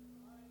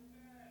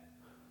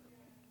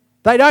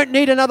 They don't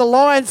need another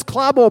Lions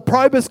Club or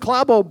Probus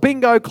Club or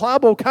Bingo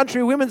Club or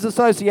Country Women's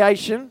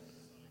Association.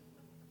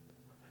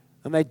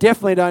 And they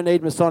definitely don't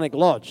need Masonic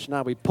Lodge.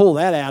 No, we pull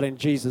that out in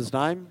Jesus'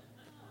 name.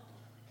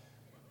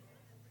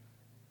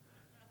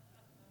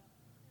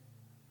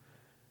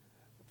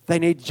 They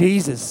need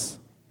Jesus.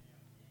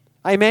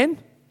 Amen?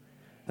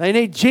 They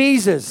need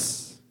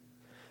Jesus.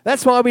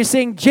 That's why we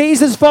sing,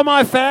 Jesus for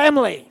my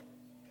family.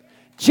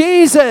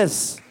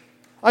 Jesus.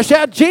 I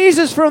shout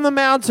Jesus from the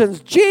mountains.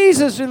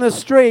 Jesus in the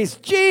streets.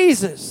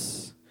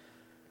 Jesus.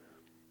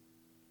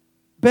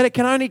 But it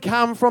can only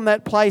come from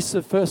that place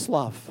of first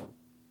love.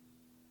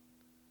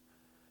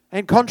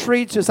 And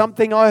contrary to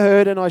something I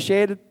heard and I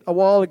shared a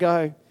while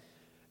ago,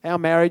 our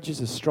marriage is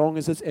as strong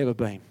as it's ever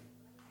been.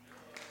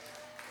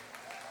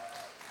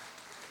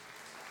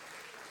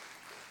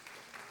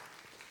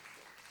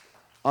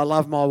 I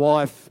love my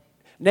wife.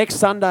 Next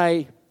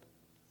Sunday,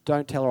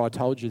 don't tell her I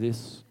told you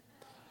this.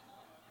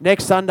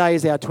 Next Sunday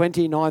is our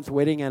 29th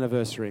wedding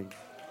anniversary.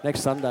 Next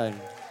Sunday.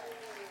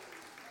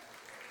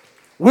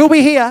 We'll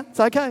be here.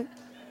 It's okay.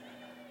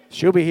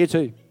 She'll be here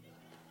too.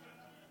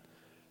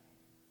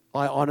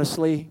 I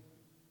honestly,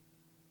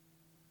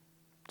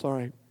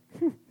 sorry.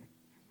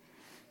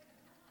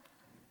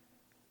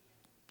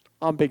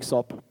 I'm Big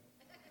Sop.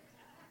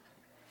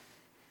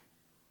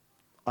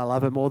 I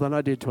love her more than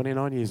I did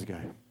 29 years ago.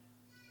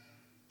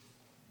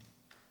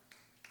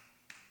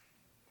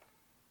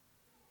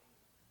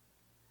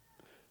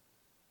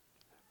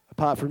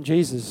 Apart from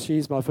Jesus,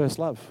 she's my first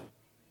love.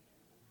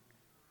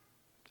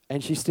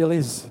 And she still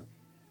is.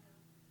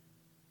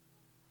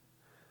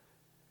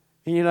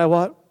 And you know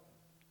what?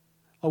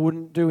 I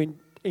wouldn't do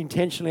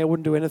intentionally, I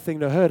wouldn't do anything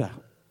to hurt her.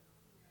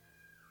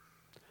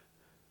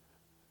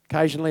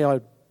 Occasionally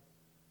I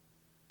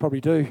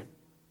probably do.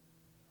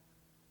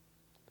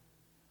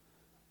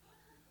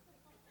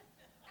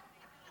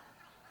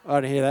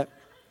 I don't hear that.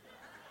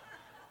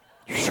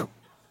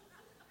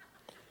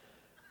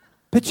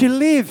 But you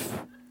live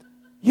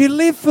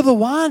for the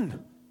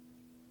one.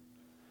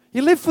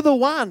 You live for the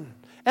one.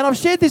 And I've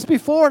shared this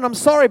before, and I'm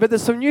sorry, but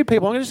there's some new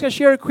people. I'm just going to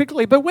share it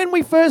quickly. But when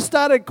we first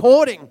started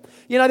courting,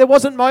 there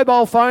wasn't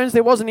mobile phones,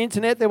 there wasn't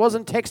internet, there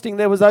wasn't texting.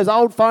 There was those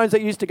old phones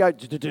that used to go...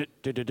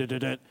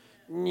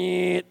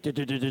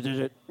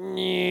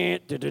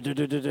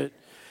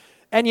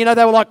 And,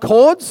 they were like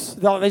cords,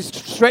 they were these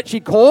stretchy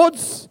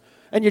cords.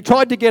 And you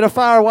tried to get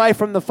far away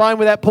from the phone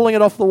without pulling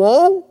it off the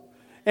wall.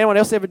 Anyone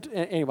else ever...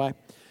 Anyway...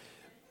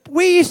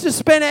 We used to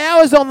spend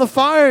hours on the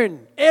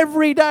phone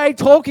every day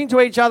talking to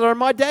each other. And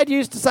my dad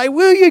used to say,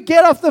 will you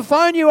get off the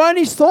phone? You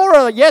only saw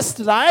her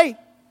yesterday.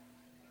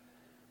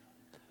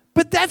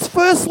 But that's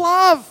first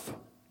love.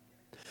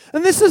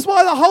 And this is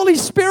why the Holy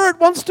Spirit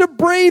wants to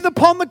breathe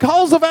upon the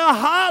coals of our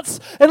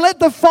hearts and let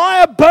the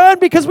fire burn,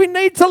 because we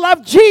need to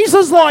love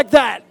Jesus like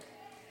that.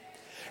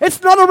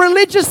 It's not a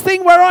religious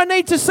thing where I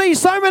need to see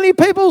so many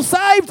people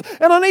saved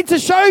and I need to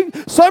show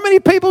so many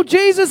people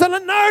Jesus.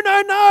 And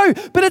no.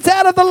 But it's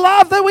out of the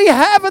love that we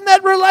have in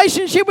that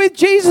relationship with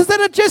Jesus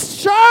that it just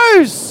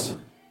shows.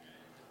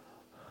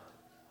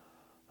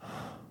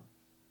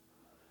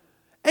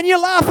 And you're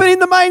laughing in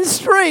the main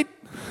street.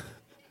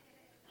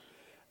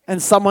 And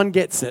someone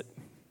gets it.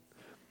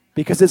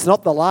 Because it's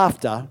not the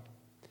laughter,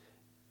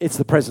 it's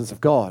the presence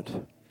of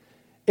God.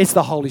 It's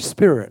the Holy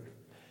Spirit.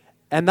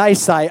 And they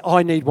say,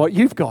 I need what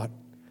you've got.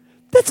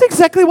 That's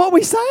exactly what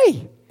we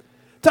say.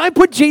 Don't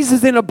put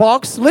Jesus in a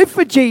box. Live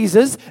for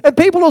Jesus. And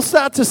people will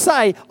start to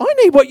say, I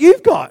need what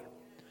you've got.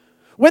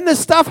 When there's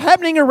stuff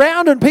happening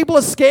around and people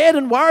are scared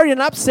and worried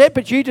and upset,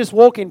 but you just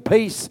walk in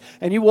peace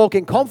and you walk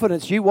in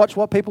confidence, you watch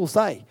what people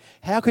say.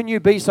 How can you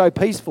be so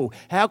peaceful?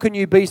 How can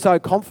you be so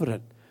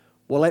confident?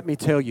 Well, let me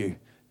tell you,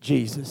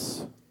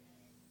 Jesus.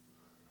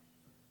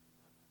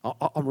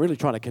 I'm really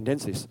trying to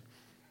condense this.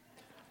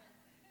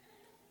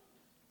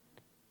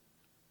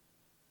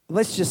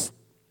 Let's just,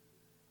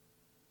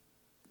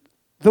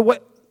 the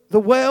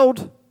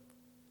world,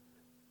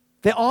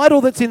 the idol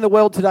that's in the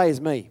world today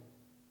is me.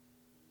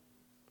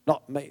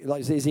 Not me,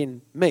 like is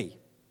in me.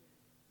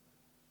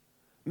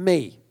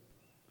 Me.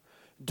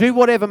 Do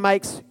whatever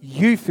makes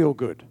you feel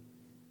good.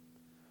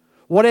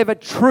 Whatever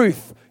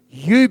truth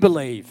you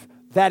believe,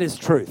 that is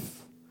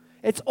truth.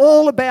 It's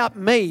all about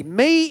me.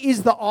 Me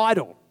is the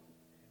idol.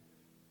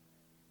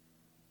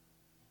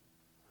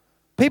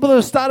 People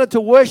have started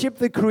to worship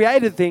the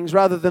created things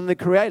rather than the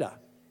Creator.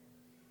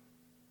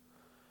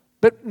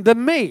 But the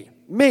me,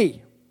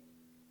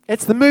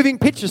 it's the moving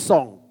picture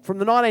song from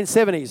the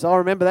 1970s. I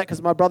remember that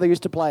because my brother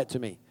used to play it to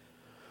me.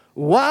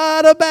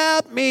 What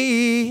about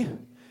me?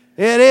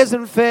 It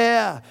isn't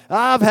fair.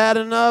 I've had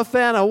enough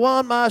and I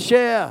want my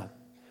share.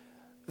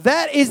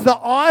 That is the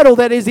idol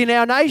that is in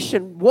our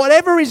nation.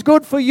 Whatever is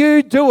good for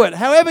you, do it.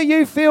 However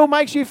you feel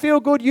makes you feel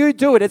good, you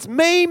do it. It's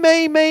me.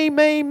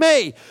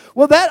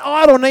 Well, that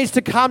idol needs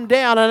to come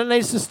down, and it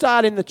needs to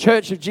start in the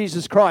Church of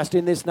Jesus Christ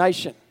in this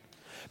nation.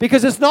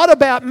 Because it's not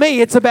about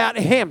me, it's about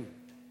Him.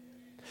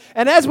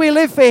 And as we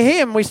live for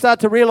Him, we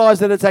start to realize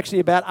that it's actually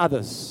about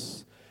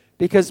others.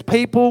 Because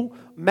people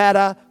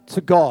matter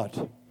to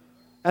God.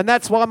 And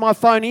that's why my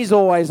phone is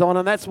always on,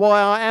 and that's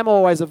why I am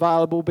always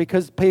available,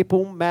 because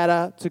people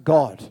matter to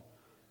God.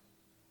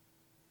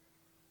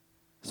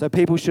 So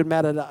people should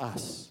matter to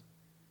us.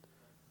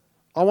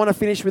 I want to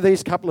finish with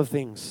these couple of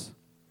things.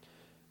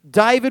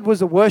 David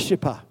was a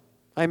worshipper.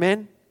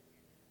 Amen?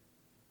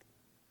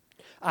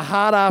 A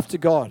heart after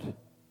God.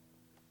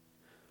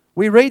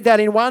 We read that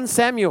in 1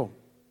 Samuel.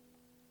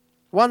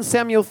 1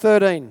 Samuel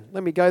 13.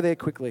 Let me go there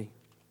quickly.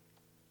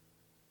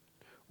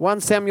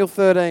 1 Samuel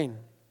 13.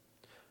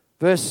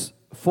 Verse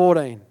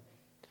 14.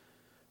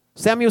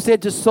 Samuel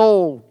said to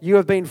Saul, you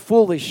have been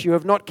foolish. You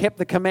have not kept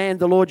the command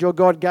the Lord your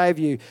God gave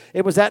you.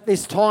 It was at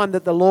this time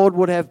that the Lord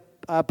would have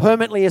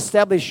permanently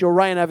established your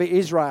reign over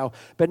Israel.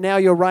 But now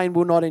your reign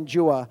will not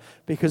endure,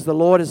 because the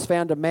Lord has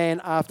found a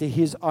man after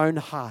his own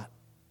heart.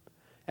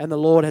 And the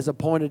Lord has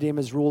appointed him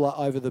as ruler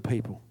over the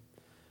people.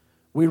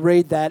 We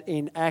read that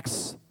in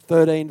Acts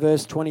 13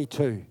 verse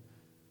 22.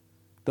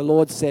 The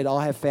Lord said,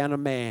 I have found a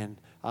man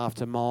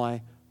after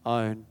my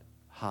own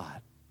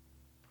heart.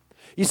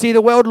 You see,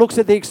 the world looks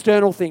at the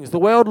external things. The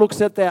world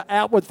looks at the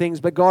outward things,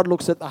 but God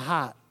looks at the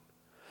heart.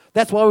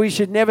 That's why we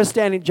should never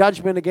stand in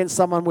judgment against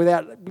someone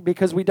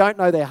because we don't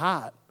know their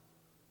heart.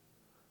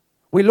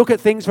 We look at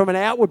things from an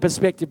outward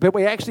perspective, but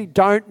we actually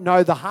don't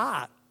know the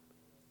heart.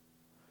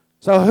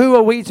 So who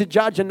are we to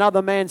judge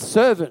another man's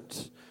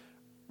servant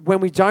when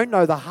we don't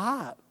know the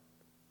heart?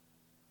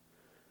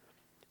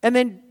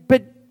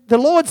 But the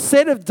Lord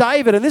said of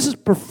David, and this is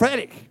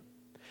prophetic,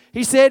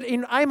 He said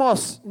in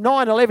Amos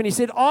 9:11, He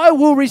said, I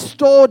will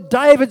restore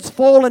David's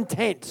fallen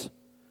tent,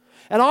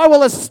 and I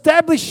will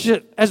establish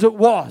it as it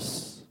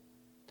was.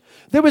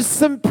 There was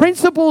some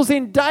principles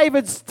in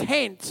David's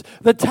tent,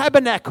 the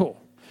tabernacle,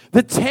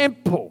 the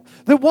temple,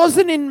 that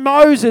wasn't in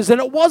Moses, and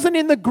it wasn't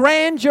in the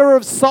grandeur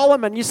of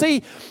Solomon. You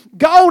see,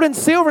 gold and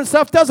silver and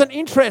stuff doesn't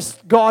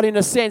interest God in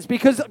a sense,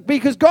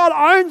 because God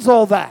owns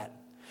all that.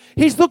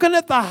 He's looking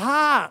at the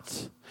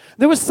heart.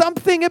 There was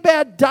something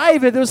about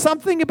David. There was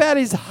something about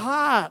his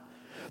heart.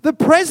 The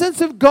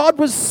presence of God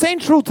was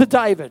central to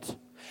David.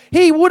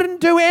 He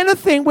wouldn't do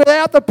anything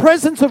without the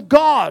presence of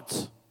God.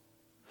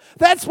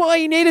 That's why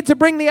he needed to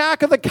bring the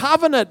Ark of the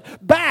Covenant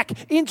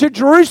back into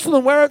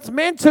Jerusalem where it's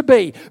meant to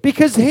be,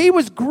 because he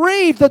was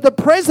grieved that the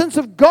presence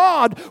of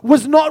God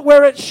was not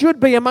where it should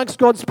be amongst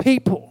God's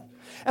people.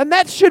 And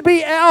that should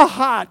be our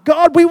heart.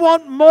 God, we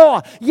want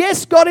more.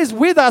 Yes, God is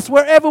with us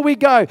wherever we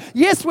go.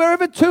 Yes,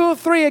 wherever 2 or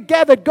 3 are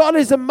gathered, God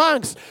is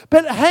amongst.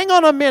 But hang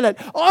on a minute.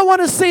 I want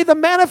to see the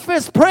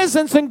manifest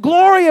presence and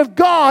glory of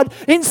God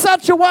in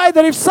such a way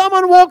that if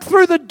someone walked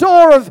through the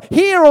door of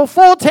here or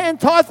 410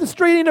 Tytha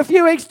Street in a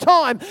few weeks'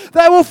 time,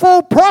 they will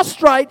fall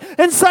prostrate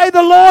and say,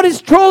 the Lord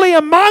is truly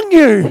among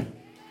you.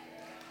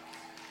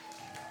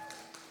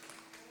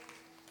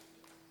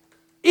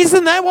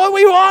 Isn't that what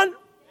we want?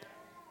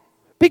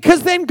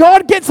 Because then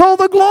God gets all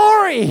the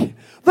glory.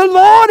 The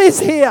Lord is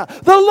here.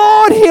 The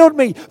Lord healed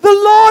me. The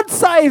Lord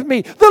saved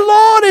me. The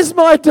Lord is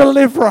my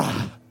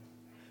deliverer.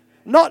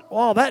 Not,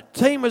 oh, that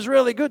team was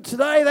really good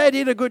today. They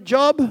did a good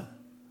job.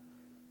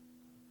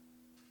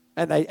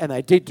 And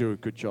they did do a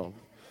good job.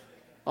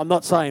 I'm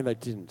not saying they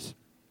didn't.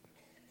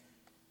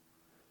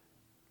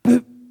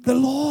 But the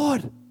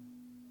Lord.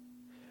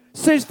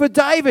 Says for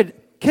David,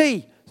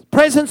 key,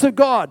 presence of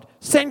God,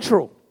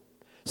 central.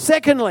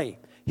 Secondly,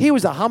 he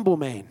was a humble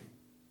man.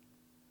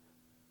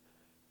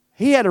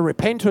 He had a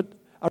repentant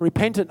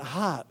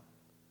heart.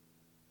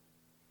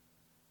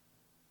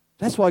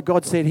 That's why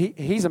God said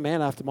he's a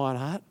man after my own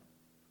heart.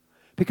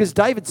 Because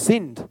David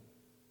sinned.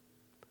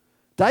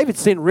 David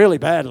sinned really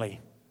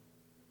badly.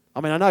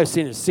 I mean, I know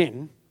sin is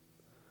sin,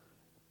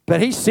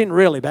 but he sinned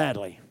really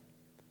badly.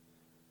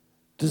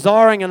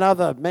 Desiring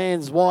another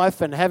man's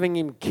wife and having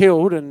him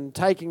killed and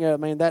taking her, I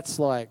mean, that's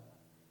like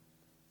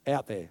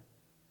out there.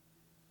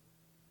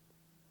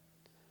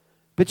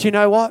 But you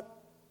know what?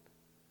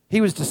 He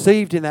was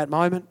deceived in that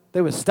moment.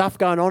 There was stuff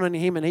going on in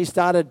him and he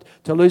started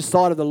to lose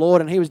sight of the Lord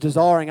and he was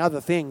desiring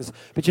other things.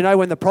 But you know,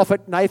 when the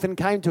prophet Nathan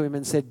came to him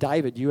and said,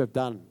 David, you have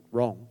done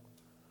wrong,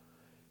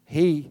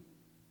 he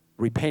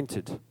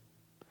repented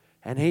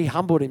and he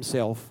humbled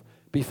himself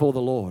before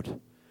the Lord.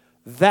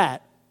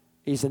 That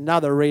is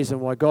another reason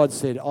why God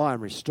said, I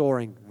am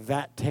restoring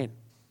that tent.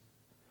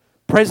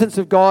 Presence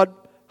of God,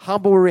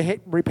 humble,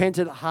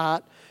 repentant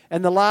heart.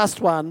 And the last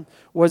one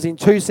was in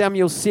 2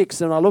 Samuel 6,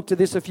 and I looked at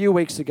this a few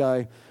weeks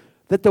ago,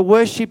 that the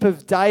worship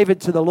of David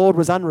to the Lord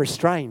was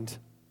unrestrained.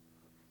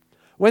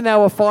 When they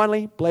were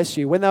finally, bless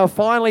you, when they were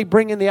finally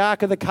bringing the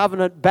Ark of the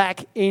Covenant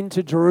back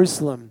into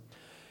Jerusalem,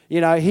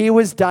 you know, here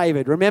was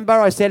David. Remember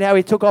I said how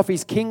he took off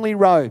his kingly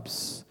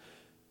robes.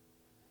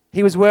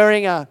 He was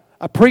wearing a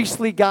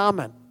priestly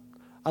garment,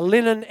 a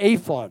linen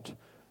ephod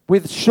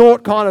with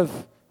short kind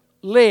of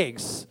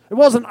legs. It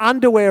wasn't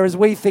underwear as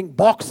we think,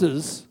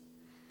 boxers.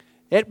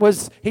 It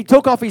was, he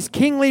took off his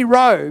kingly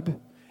robe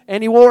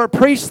and he wore a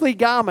priestly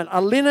garment,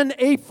 a linen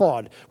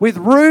ephod with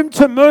room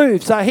to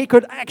move so he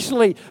could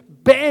actually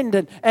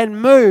bend and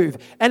move.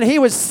 And he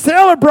was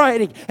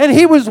celebrating and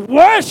he was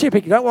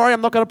worshipping. Don't worry,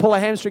 I'm not going to pull a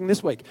hamstring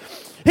this week.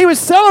 He was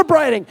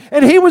celebrating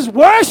and he was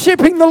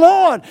worshipping the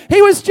Lord.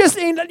 He was just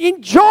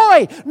in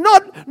joy,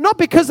 not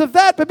because of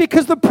that, but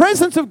because the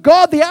presence of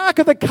God, the Ark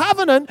of the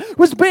Covenant,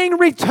 was being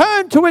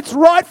returned to its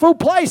rightful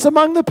place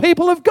among the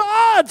people of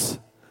God.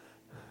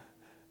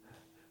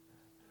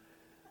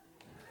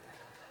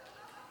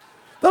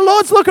 The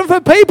Lord's looking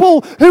for people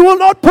who will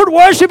not put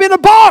worship in a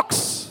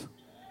box,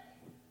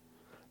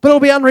 but it'll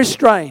be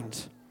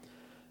unrestrained.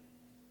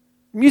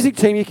 Music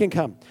team, you can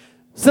come.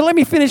 So let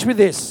me finish with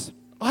this.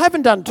 I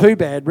haven't done too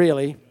bad,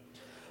 really.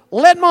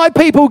 Let my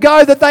people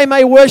go that they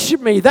may worship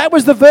me. That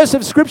was the verse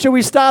of Scripture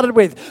we started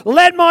with.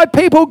 Let my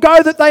people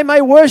go that they may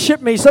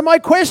worship me. So my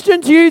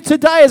question to you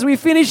today as we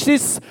finish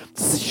this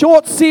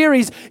short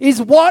series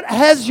is, what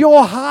has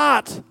your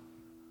heart?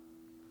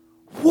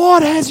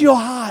 What has your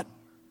heart?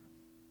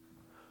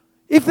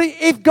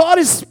 If God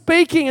is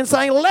speaking and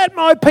saying, let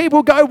my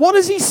people go, what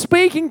is he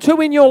speaking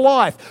to in your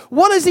life?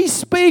 What is he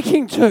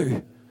speaking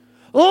to?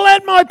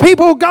 Let my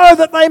people go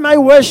that they may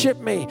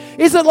worship me.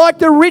 Is it like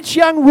the rich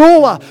young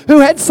ruler who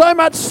had so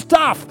much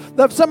stuff,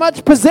 so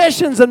much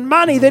possessions and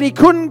money that he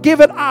couldn't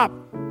give it up?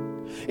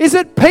 Is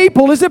it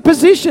people? Is it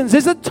positions?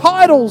 Is it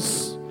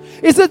titles?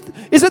 Is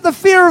it the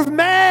fear of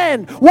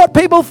man? What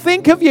people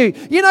think of you?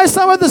 You know,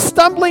 some of the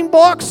stumbling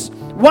blocks,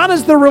 one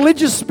is the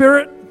religious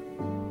spirit,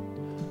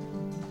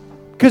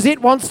 because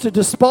it wants to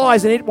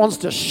despise and it wants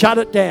to shut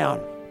it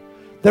down.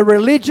 The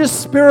religious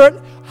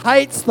spirit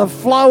hates the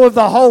flow of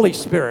the Holy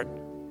Spirit.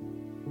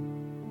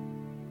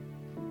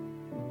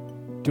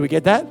 Do we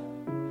get that?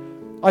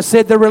 I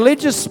said the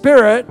religious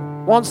spirit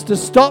wants to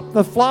stop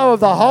the flow of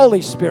the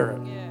Holy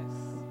Spirit.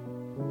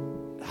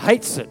 Yes.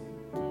 Hates it.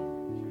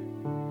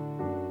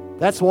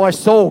 That's why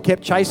Saul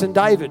kept chasing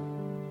David,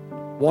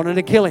 wanted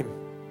to kill him,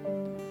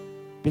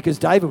 because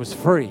David was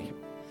free.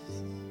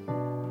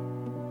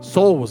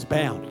 Saul was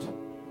bound.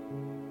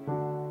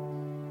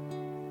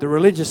 The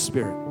religious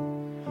spirit.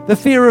 The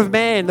fear of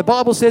man. The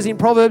Bible says in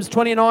Proverbs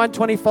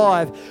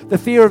 29:25, the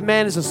fear of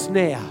man is a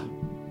snare.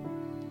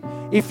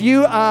 If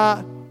you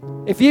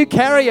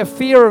carry a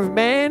fear of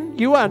man,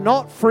 you are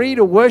not free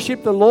to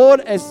worship the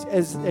Lord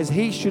as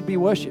he should be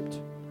worshipped.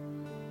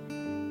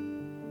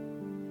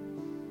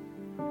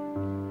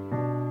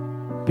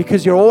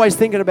 Because you're always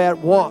thinking about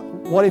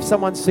what if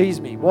someone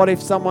sees me? What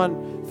if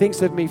someone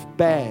thinks of me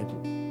bad?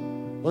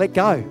 Let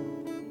go.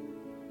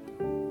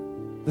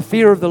 The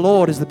fear of the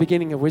Lord is the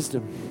beginning of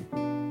wisdom.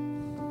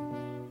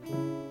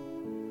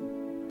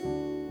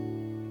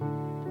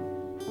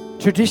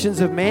 Traditions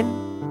of men.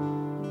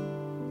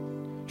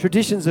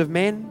 Traditions of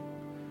men.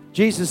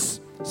 Jesus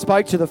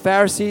spoke to the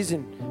Pharisees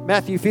in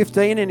Matthew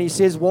 15 and he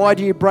says, why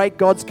do you break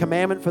God's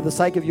commandment for the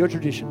sake of your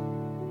tradition?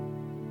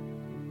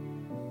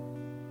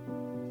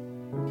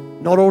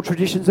 Not all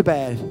traditions are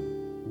bad.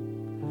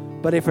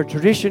 But if a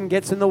tradition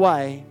gets in the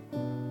way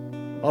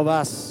of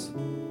us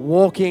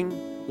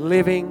walking,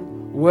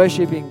 living,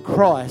 worshipping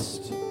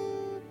Christ,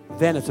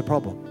 then it's a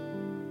problem.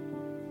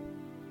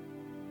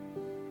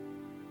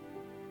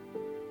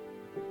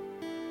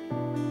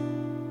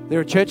 There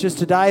are churches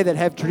today that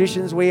have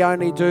traditions. We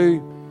only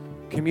do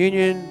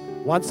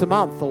communion once a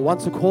month or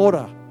once a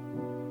quarter.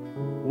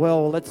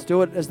 Well, let's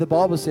do it as the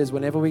Bible says,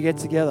 whenever we get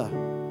together.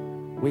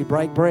 We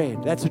break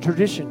bread. That's a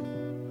tradition.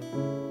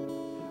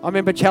 I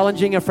remember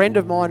challenging a friend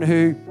of mine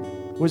who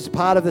was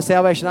part of the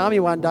Salvation Army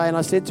one day, and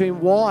I said to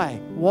him, why?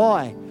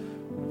 Why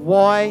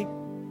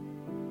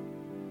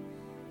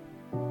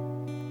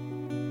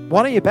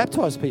don't you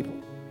baptize people?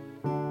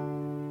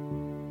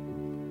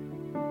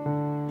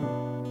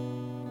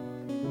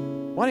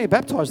 Why don't you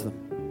baptize them?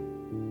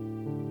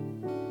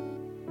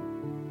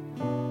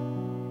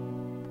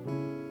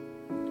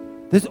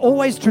 There's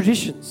always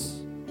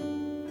traditions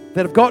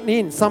that have gotten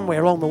in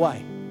somewhere along the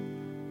way.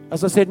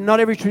 As I said,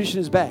 not every tradition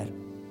is bad.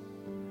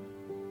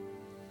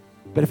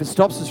 But if it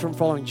stops us from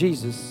following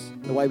Jesus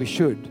the way we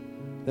should,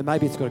 then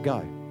maybe it's got to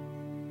go.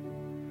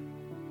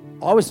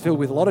 I was filled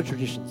with a lot of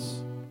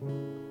traditions.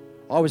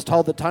 I was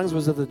told that tongues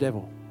was of the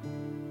devil.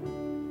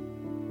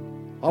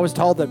 I was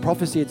told that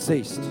prophecy had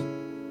ceased.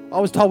 I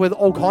was told with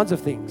all kinds of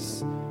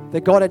things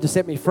that God had to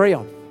set me free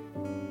on.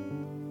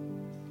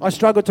 I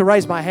struggled to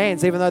raise my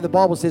hands, even though the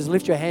Bible says,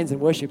 lift your hands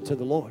and worship to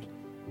the Lord.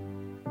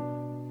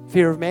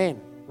 Fear of man,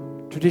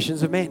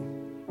 traditions of men.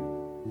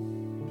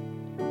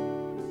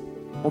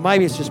 Or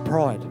maybe it's just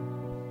pride.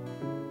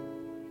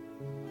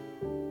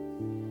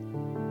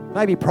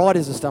 Maybe pride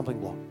is a stumbling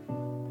block.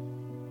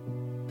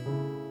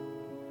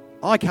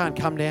 I can't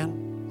come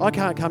down. I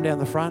can't come down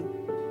the front.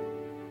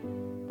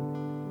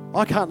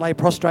 I can't lay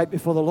prostrate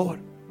before the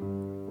Lord.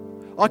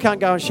 I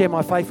can't go and share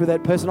my faith with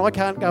that person. I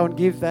can't go and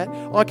give that.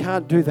 I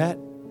can't do that.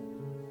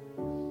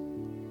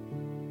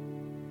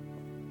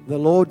 The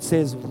Lord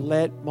says,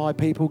 let my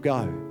people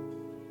go,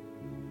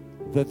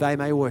 that they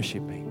may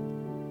worship me.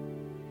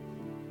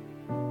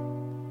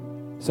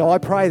 So I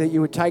pray that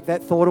you would take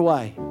that thought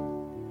away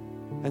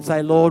and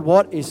say, Lord,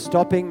 what is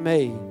stopping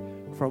me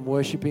from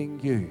worshiping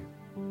you?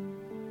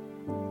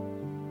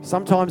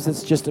 Sometimes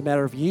it's just a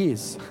matter of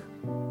years.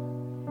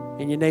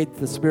 And you need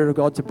the Spirit of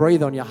God to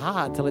breathe on your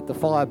heart to let the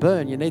fire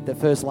burn. You need the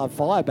first love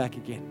fire back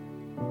again.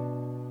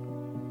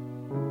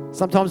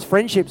 Sometimes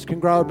friendships can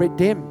grow a bit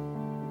dim.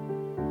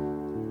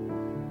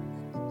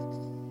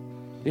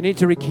 You need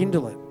to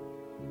rekindle it.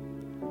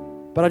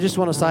 But I just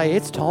want to say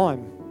it's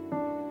time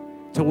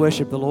to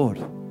worship the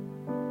Lord.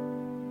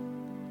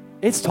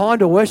 It's time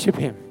to worship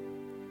Him.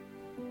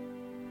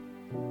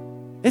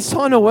 It's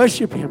time to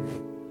worship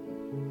Him.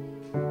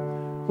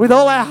 With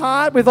all our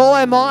heart, with all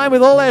our mind,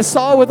 with all our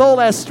soul, with all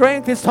our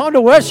strength, it's time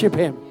to worship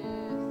Him.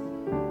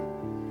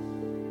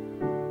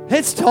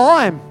 It's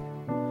time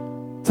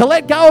to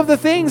let go of the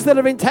things that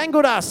have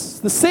entangled us,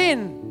 the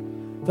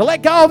sin, to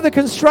let go of the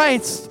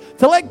constraints,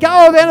 to let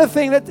go of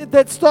anything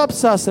that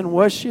stops us and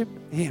worship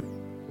Him.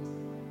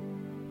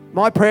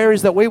 My prayer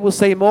is that we will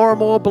see more and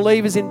more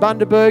believers in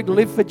Bundaberg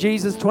live for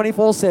Jesus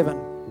 24/7.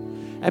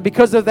 And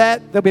because of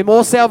that, there'll be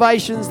more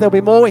salvations, there'll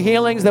be more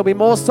healings, there'll be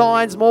more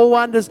signs, more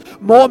wonders,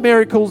 more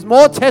miracles,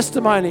 more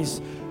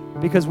testimonies,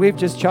 because we've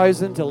just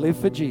chosen to live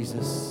for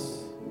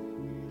Jesus.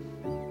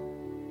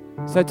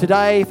 So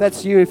today, if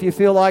that's you, if you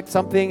feel like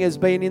something has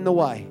been in the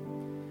way,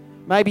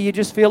 maybe you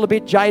just feel a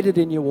bit jaded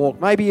in your walk,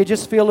 maybe you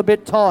just feel a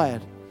bit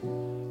tired,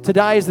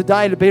 today is the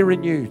day to be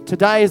renewed.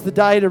 Today is the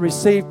day to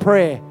receive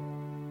prayer.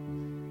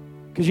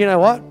 Because you know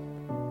what?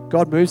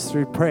 God moves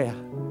through prayer.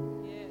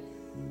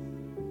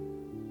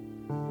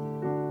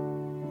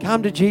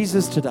 Come to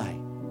Jesus today.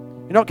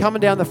 You're not coming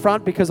down the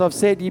front because I've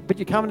said, but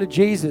you're coming to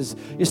Jesus.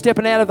 You're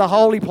stepping out of the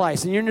holy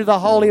place and you're into the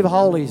Holy of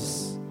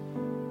Holies,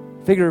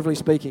 figuratively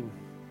speaking.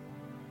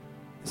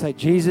 Say,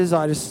 Jesus,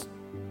 I just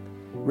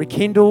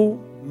rekindle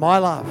my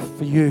love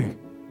for you.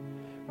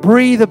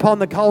 Breathe upon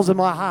the coals of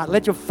my heart.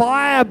 Let your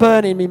fire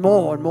burn in me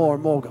more and more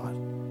and more, God.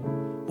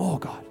 More,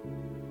 God.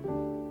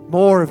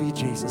 More of you,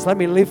 Jesus. Let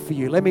me live for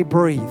you. Let me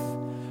breathe.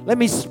 Let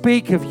me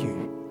speak of you.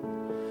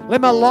 Let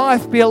my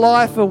life be a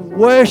life of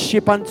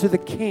worship unto the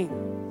King.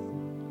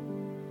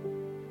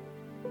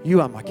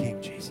 You are my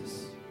King,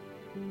 Jesus.